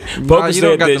 said that. Nah, Polka you said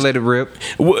don't got that. to let it rip.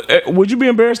 Would you be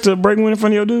embarrassed to break wind in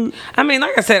front of your dude? I mean,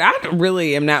 like I said, I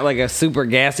really am not like a super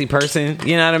gassy person.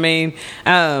 You know what I mean?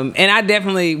 And I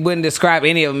definitely wouldn't describe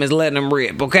any of them as letting them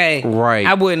rip. Okay, Right.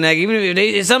 I wouldn't. Like, even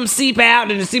if some seep out,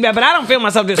 then it seep out. But I don't feel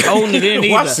myself just holding it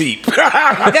in Why either. seep? Because, like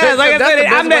I That's said, the I'm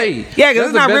best not. way. Yeah, because That's it's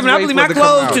the not best ripping. I way believe for my it to come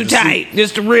clothes out. too tight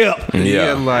just to rip.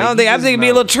 Yeah. like, I don't think I just think it'd be a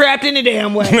not- little trapped in the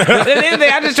damn way. But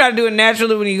anything, I just try to do it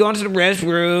naturally when you go into the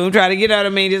restroom. Try to get out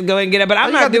of me, just go ahead and get up. But I'm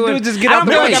you not got to do doing. is just get I out don't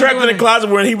the feel way. like I'm trapped in doing the it. closet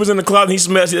when he was in the closet. He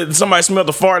somebody smelled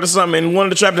the fart or something, and one of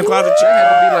the trapped in the closet.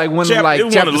 It'd be like one of It like was one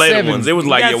of chapter the later 7. ones. It was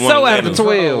like Got yeah, one so of out the of later the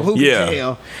ones. 12. Who can Yeah.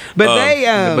 tell? But they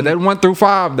But that 1 through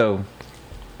 5 though.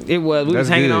 it was we was That's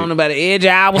hanging good. on about the edge of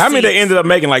our How many seats. they ended up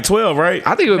making? Like 12, right?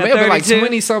 I think it would About have been like 32.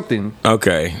 20 something.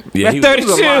 Okay. Yeah. That's he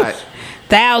was-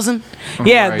 32,000.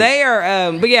 Yeah, Right. they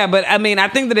are. But I mean, I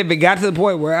think that if it got to the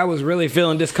point where I was really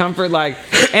feeling discomfort, like,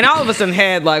 and all of a sudden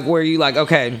had like where you like,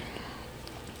 okay.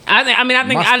 I think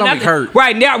My stomach hurt.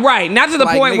 Right now, right. Not to the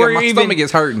Like, point nigga, where my you're even stomach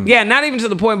is hurting. Yeah, not even to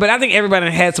the point. But I think everybody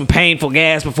had some painful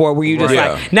gas before, where you just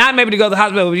Right. like not maybe to go to the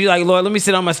hospital, but you like, Lord, let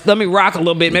me rock a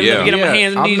little bit, maybe let me get on my Yeah.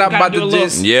 hands and I'm knees, not and kinda about do to a little,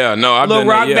 just- Yeah, no, I've little done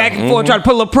that, rock yeah. back and forth, try to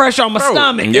put a little pressure on my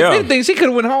stomach. Yeah. If anything, she could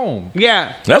have went home.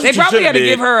 Yeah, That's they what you probably shoulda had to did.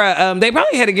 give her a. They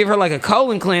probably had to give her like a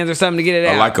colon cleanse or something to get it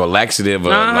out. Or like a laxative,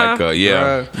 or Uh-huh. like a,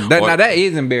 yeah. That, Or- now that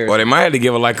is Or embarrassing. they might have to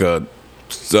give her like a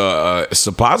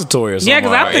suppository or something. Yeah,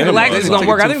 because I don't think the enema or laxative's gonna something.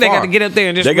 work. I too think they got far. to get up there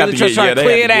and just They got really to get, try yeah, to they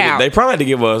clear had it to get out. They probably had to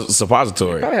give her a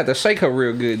suppository. Probably have to shake her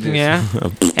real good. Just. Yeah,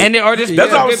 and then, or just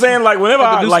That's what I was saying. Like whenever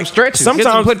Have to I do like some stretches. Get some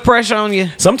sometimes put pressure on you.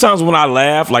 sometimes when I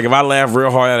laugh, like if I laugh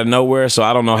real hard out of nowhere, so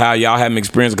I don't know how y'all have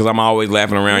experience because I'm always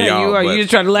laughing around Yeah, y'all. you are. but- You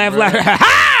just try to laugh louder.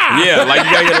 Ha! yeah, like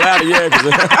you gotta get louder, yeah, because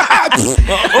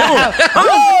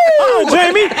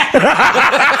Jamie.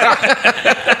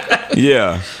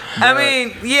 Yeah. I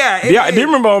mean, yeah. Yeah, I do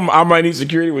remember on I Might Need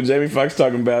Security when Jamie Foxx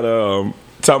talking about how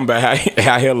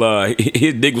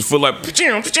his dick was full like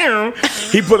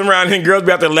he put him around and girls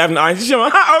be out there laughing. She's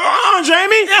like,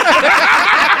 Jamie.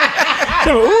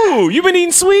 Ooh, you been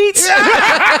eating sweets?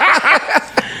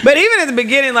 But even at the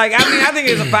beginning, like, I mean, I think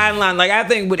there's a fine line. Like, I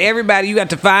think with everybody, you got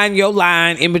to find your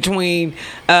line in between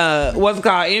what's it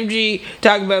called, MG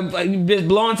talking about just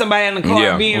blowing somebody out in the car,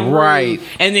 Yeah. being rude, Right.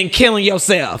 and then killing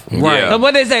yourself. Right. So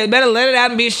what they say, better let it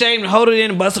out and be ashamed and hold it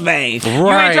in and bust a vein. You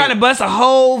Right. ain't trying to bust a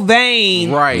whole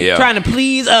vein, Right. Yeah. trying to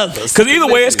please others. Because either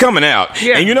way, it's coming out.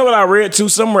 Yeah. And you know what I read too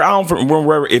somewhere? I don't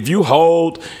remember. If you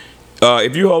hold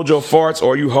your farts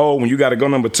or you hold when you got to go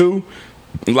number 2,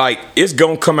 like it's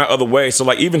gonna come out other ways. So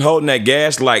like even holding that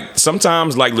gas, like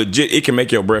sometimes like legit, it can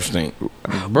make your breath stink.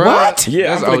 Bruh, What? Yeah,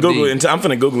 that's I'm gonna OD. Google it. I'm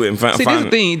finna Google it and find. See, that's the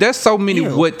thing. There's so many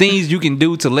what things you can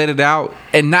do to let it out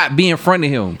and not be in front of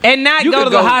him, And not You go could to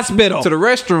the hospital. to the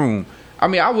restroom. I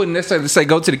mean, I wouldn't necessarily say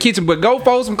go to the kitchen, but go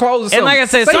fold some clothes or something. like I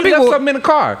said, say some you left people- something in the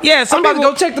car. Yeah, some I'm about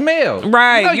people- to go check the mail.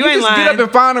 Right, You, you know, ain't just lying. get up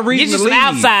and find a reason Get you to some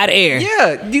leave. outside air.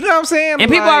 Yeah, you know what I'm saying. And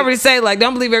people Like, already say, like,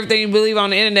 don't believe everything you believe on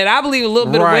the internet. I believe a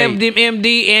little bit Right. of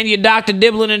WebMD and your doctor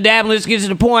dibbling and dabbling. Let's get to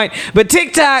the point. But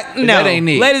TikTok, no. That ain't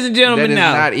it. Ladies and gentlemen, that is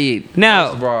no. not it. No.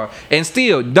 First of all. And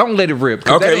still, don't let it rip.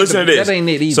 'cause that Okay, ain't listen the- to this. That ain't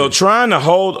it either. So trying to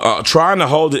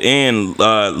hold it in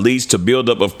leads to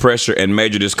buildup of pressure and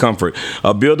major discomfort.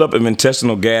 A buildup of intestinal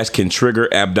gas can trigger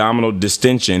abdominal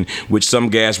distension, which some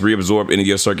gas reabsorbed into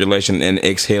your circulation and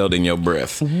exhaled in your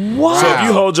breath. What? So if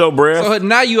you hold your breath, So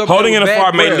now you up holding there in a with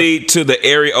fart bad may breath. lead to the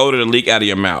airy odor to leak out of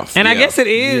your mouth. And I Yeah. guess it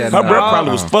is. Yeah, her breath no.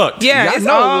 probably was fucked. Yeah, I it's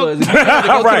know all. it was. You had to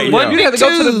go to Right, the- yeah. You had to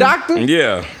go to the Tube. doctor.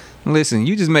 Yeah. Listen,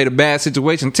 you just made a bad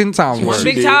situation 10 times worse.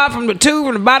 Big did. top from the tube,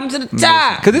 from the bottom to the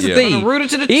top. Because this Yeah. is the thing. From the rooter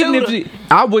to the even tutor. if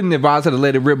I wouldn't advise her to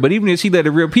let it rip, but even if she let it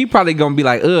rip, he probably gonna be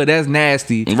like, "Ugh, that's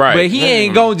nasty." Right. But he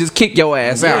ain't gonna just kick your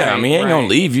ass out. Yeah, I mean, he ain't gonna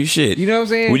leave you shit. You know what I'm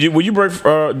saying? Would you break?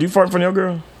 Do you fart in front of your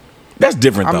girl? That's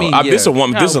different I though. mean, This a yeah.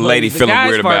 woman. This a No, lady the feeling guys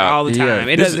weird fart about. all the time.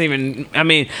 Yeah. It This doesn't even. I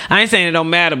mean, I ain't saying it don't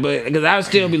matter, but because I would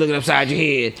still be looking upside your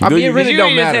head. I mean, it really You don't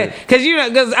ain't just matter. Because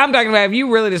because I'm talking about if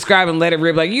you really describe and let it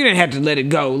rip, like you didn't have to let it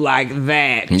go like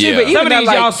that. Yeah. but Some even of that, these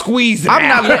like, y'all squeeze it I'm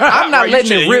out. not Right, you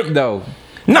letting it should- rip though.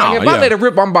 No, Like, if yeah. I let it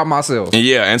rip, I'm by myself.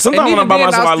 Yeah, and sometimes And when I'm by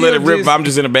even then, myself, I I let it still rip. just- If I'm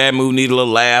just in a bad mood, need a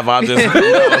little laugh. I'll just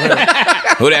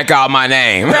who that called my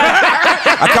name?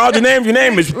 I called your name. Your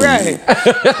name is Right.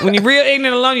 When you're real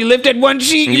ignorant alone, you lift that one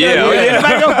cheek. You Yeah, know, oh, yeah.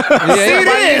 everybody go, Yeah, see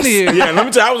everybody in this. here. Yeah, let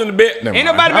me tell you, I was in the bed. Never Ain't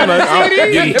mind. nobody I'm about to I'm see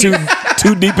this. getting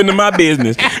too deep into my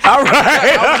business. All right. I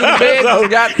was in bed, So,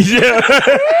 got- yeah.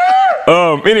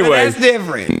 Anyway. That's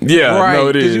different. Yeah. Right, No,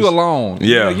 it is. you alone.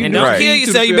 Yeah. You And know, don't Right. kill you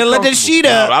yourself. You feel better let that comfortable. sheet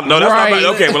up. No, that's Right.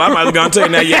 not okay. Well, I'm gonna tell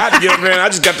you now. You have to get up there. And I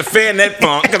just got to fan that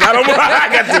funk because I don't. I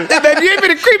got to. Baby, you ain't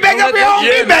finna creep back up here on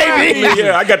me, baby.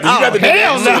 Yeah, I got to. You got to do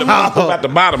hell that. no. About the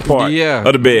bottom part. Yeah.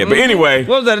 Of the bed. But anyway.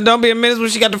 What was that? Don't be a menace when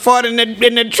she got the fart in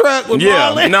that truck with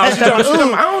Yeah. Marlon. No, she's talking,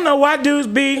 I don't know why dudes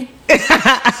be. I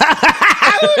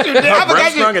Her breath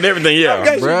forgot stunk and everything. you Yeah.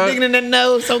 was digging in that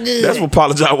nose so good. That's what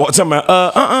Paula John was talking about.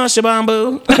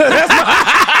 Shabambu. That's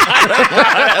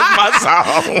my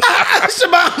song.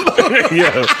 Shabambo.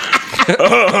 Yeah.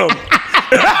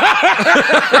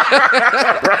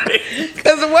 Right.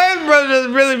 Because the Wayans brothers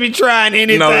really be trying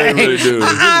anything. No, they really do.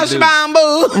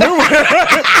 Shabambo.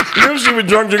 Remember she was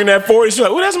drunk drinking that 40. She's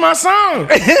like, oh, that's my song.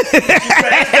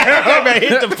 Everybody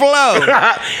hit the flow.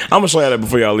 I'm going to show you that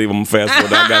before y'all leave. I'm going to fast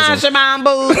forward. I got some. Shabambo.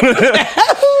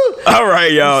 All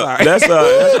right, y'all. That's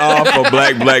all for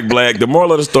Black. The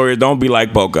moral of the story is don't be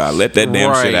like Polka. Let that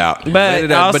damn Right. shit out. Let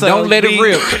it out, but also don't let it be-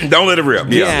 rip. Don't let it rip.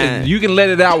 Yeah. Yeah. You can let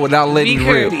it out without letting Be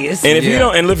it rip. courteous. And if you Yeah.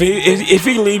 don't, and if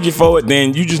he leaves you for it,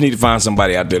 then you just need to find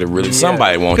somebody out there that really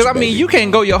somebody wants you. Because I mean, baby. you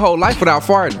can't go your whole life without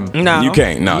farting. No. You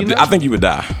can't. No, You know? I think you would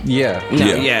die. Yeah. No,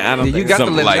 Yeah. yeah, I don't You think got to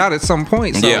Something let like- it out at some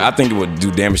point. So. Yeah, I think it would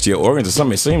do damage to your organs or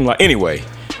something. It seemed like anyway.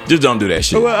 Just don't do that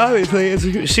shit. Well,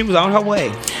 obviously, she was on her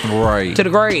way right. to the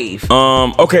grave.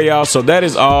 Okay, y'all. So that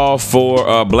is all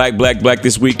for Black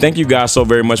this week. Thank you guys so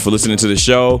very much for listening to the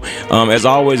show. As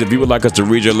always, if you would like us to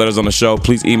read your letters on the show,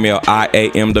 please email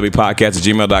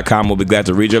iamwpodcast@gmail.com. We'll be glad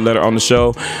to read your letter on the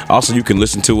show. Also, you can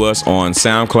listen to us on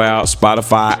SoundCloud,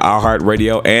 Spotify,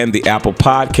 iHeartRadio, and the Apple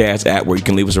Podcast app, where you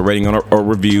can leave us a rating or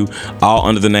review, all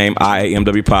under the name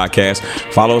IAMW Podcast.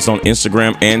 Follow us on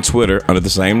Instagram and Twitter under the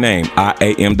same name,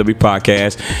 IAMW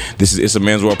Podcast. This is It's a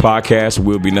Man's World Podcast.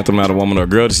 We'll be nothing without a woman or a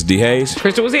girl. This is D Hayes.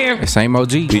 Crystal was here. Same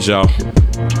OG. Peace, y'all.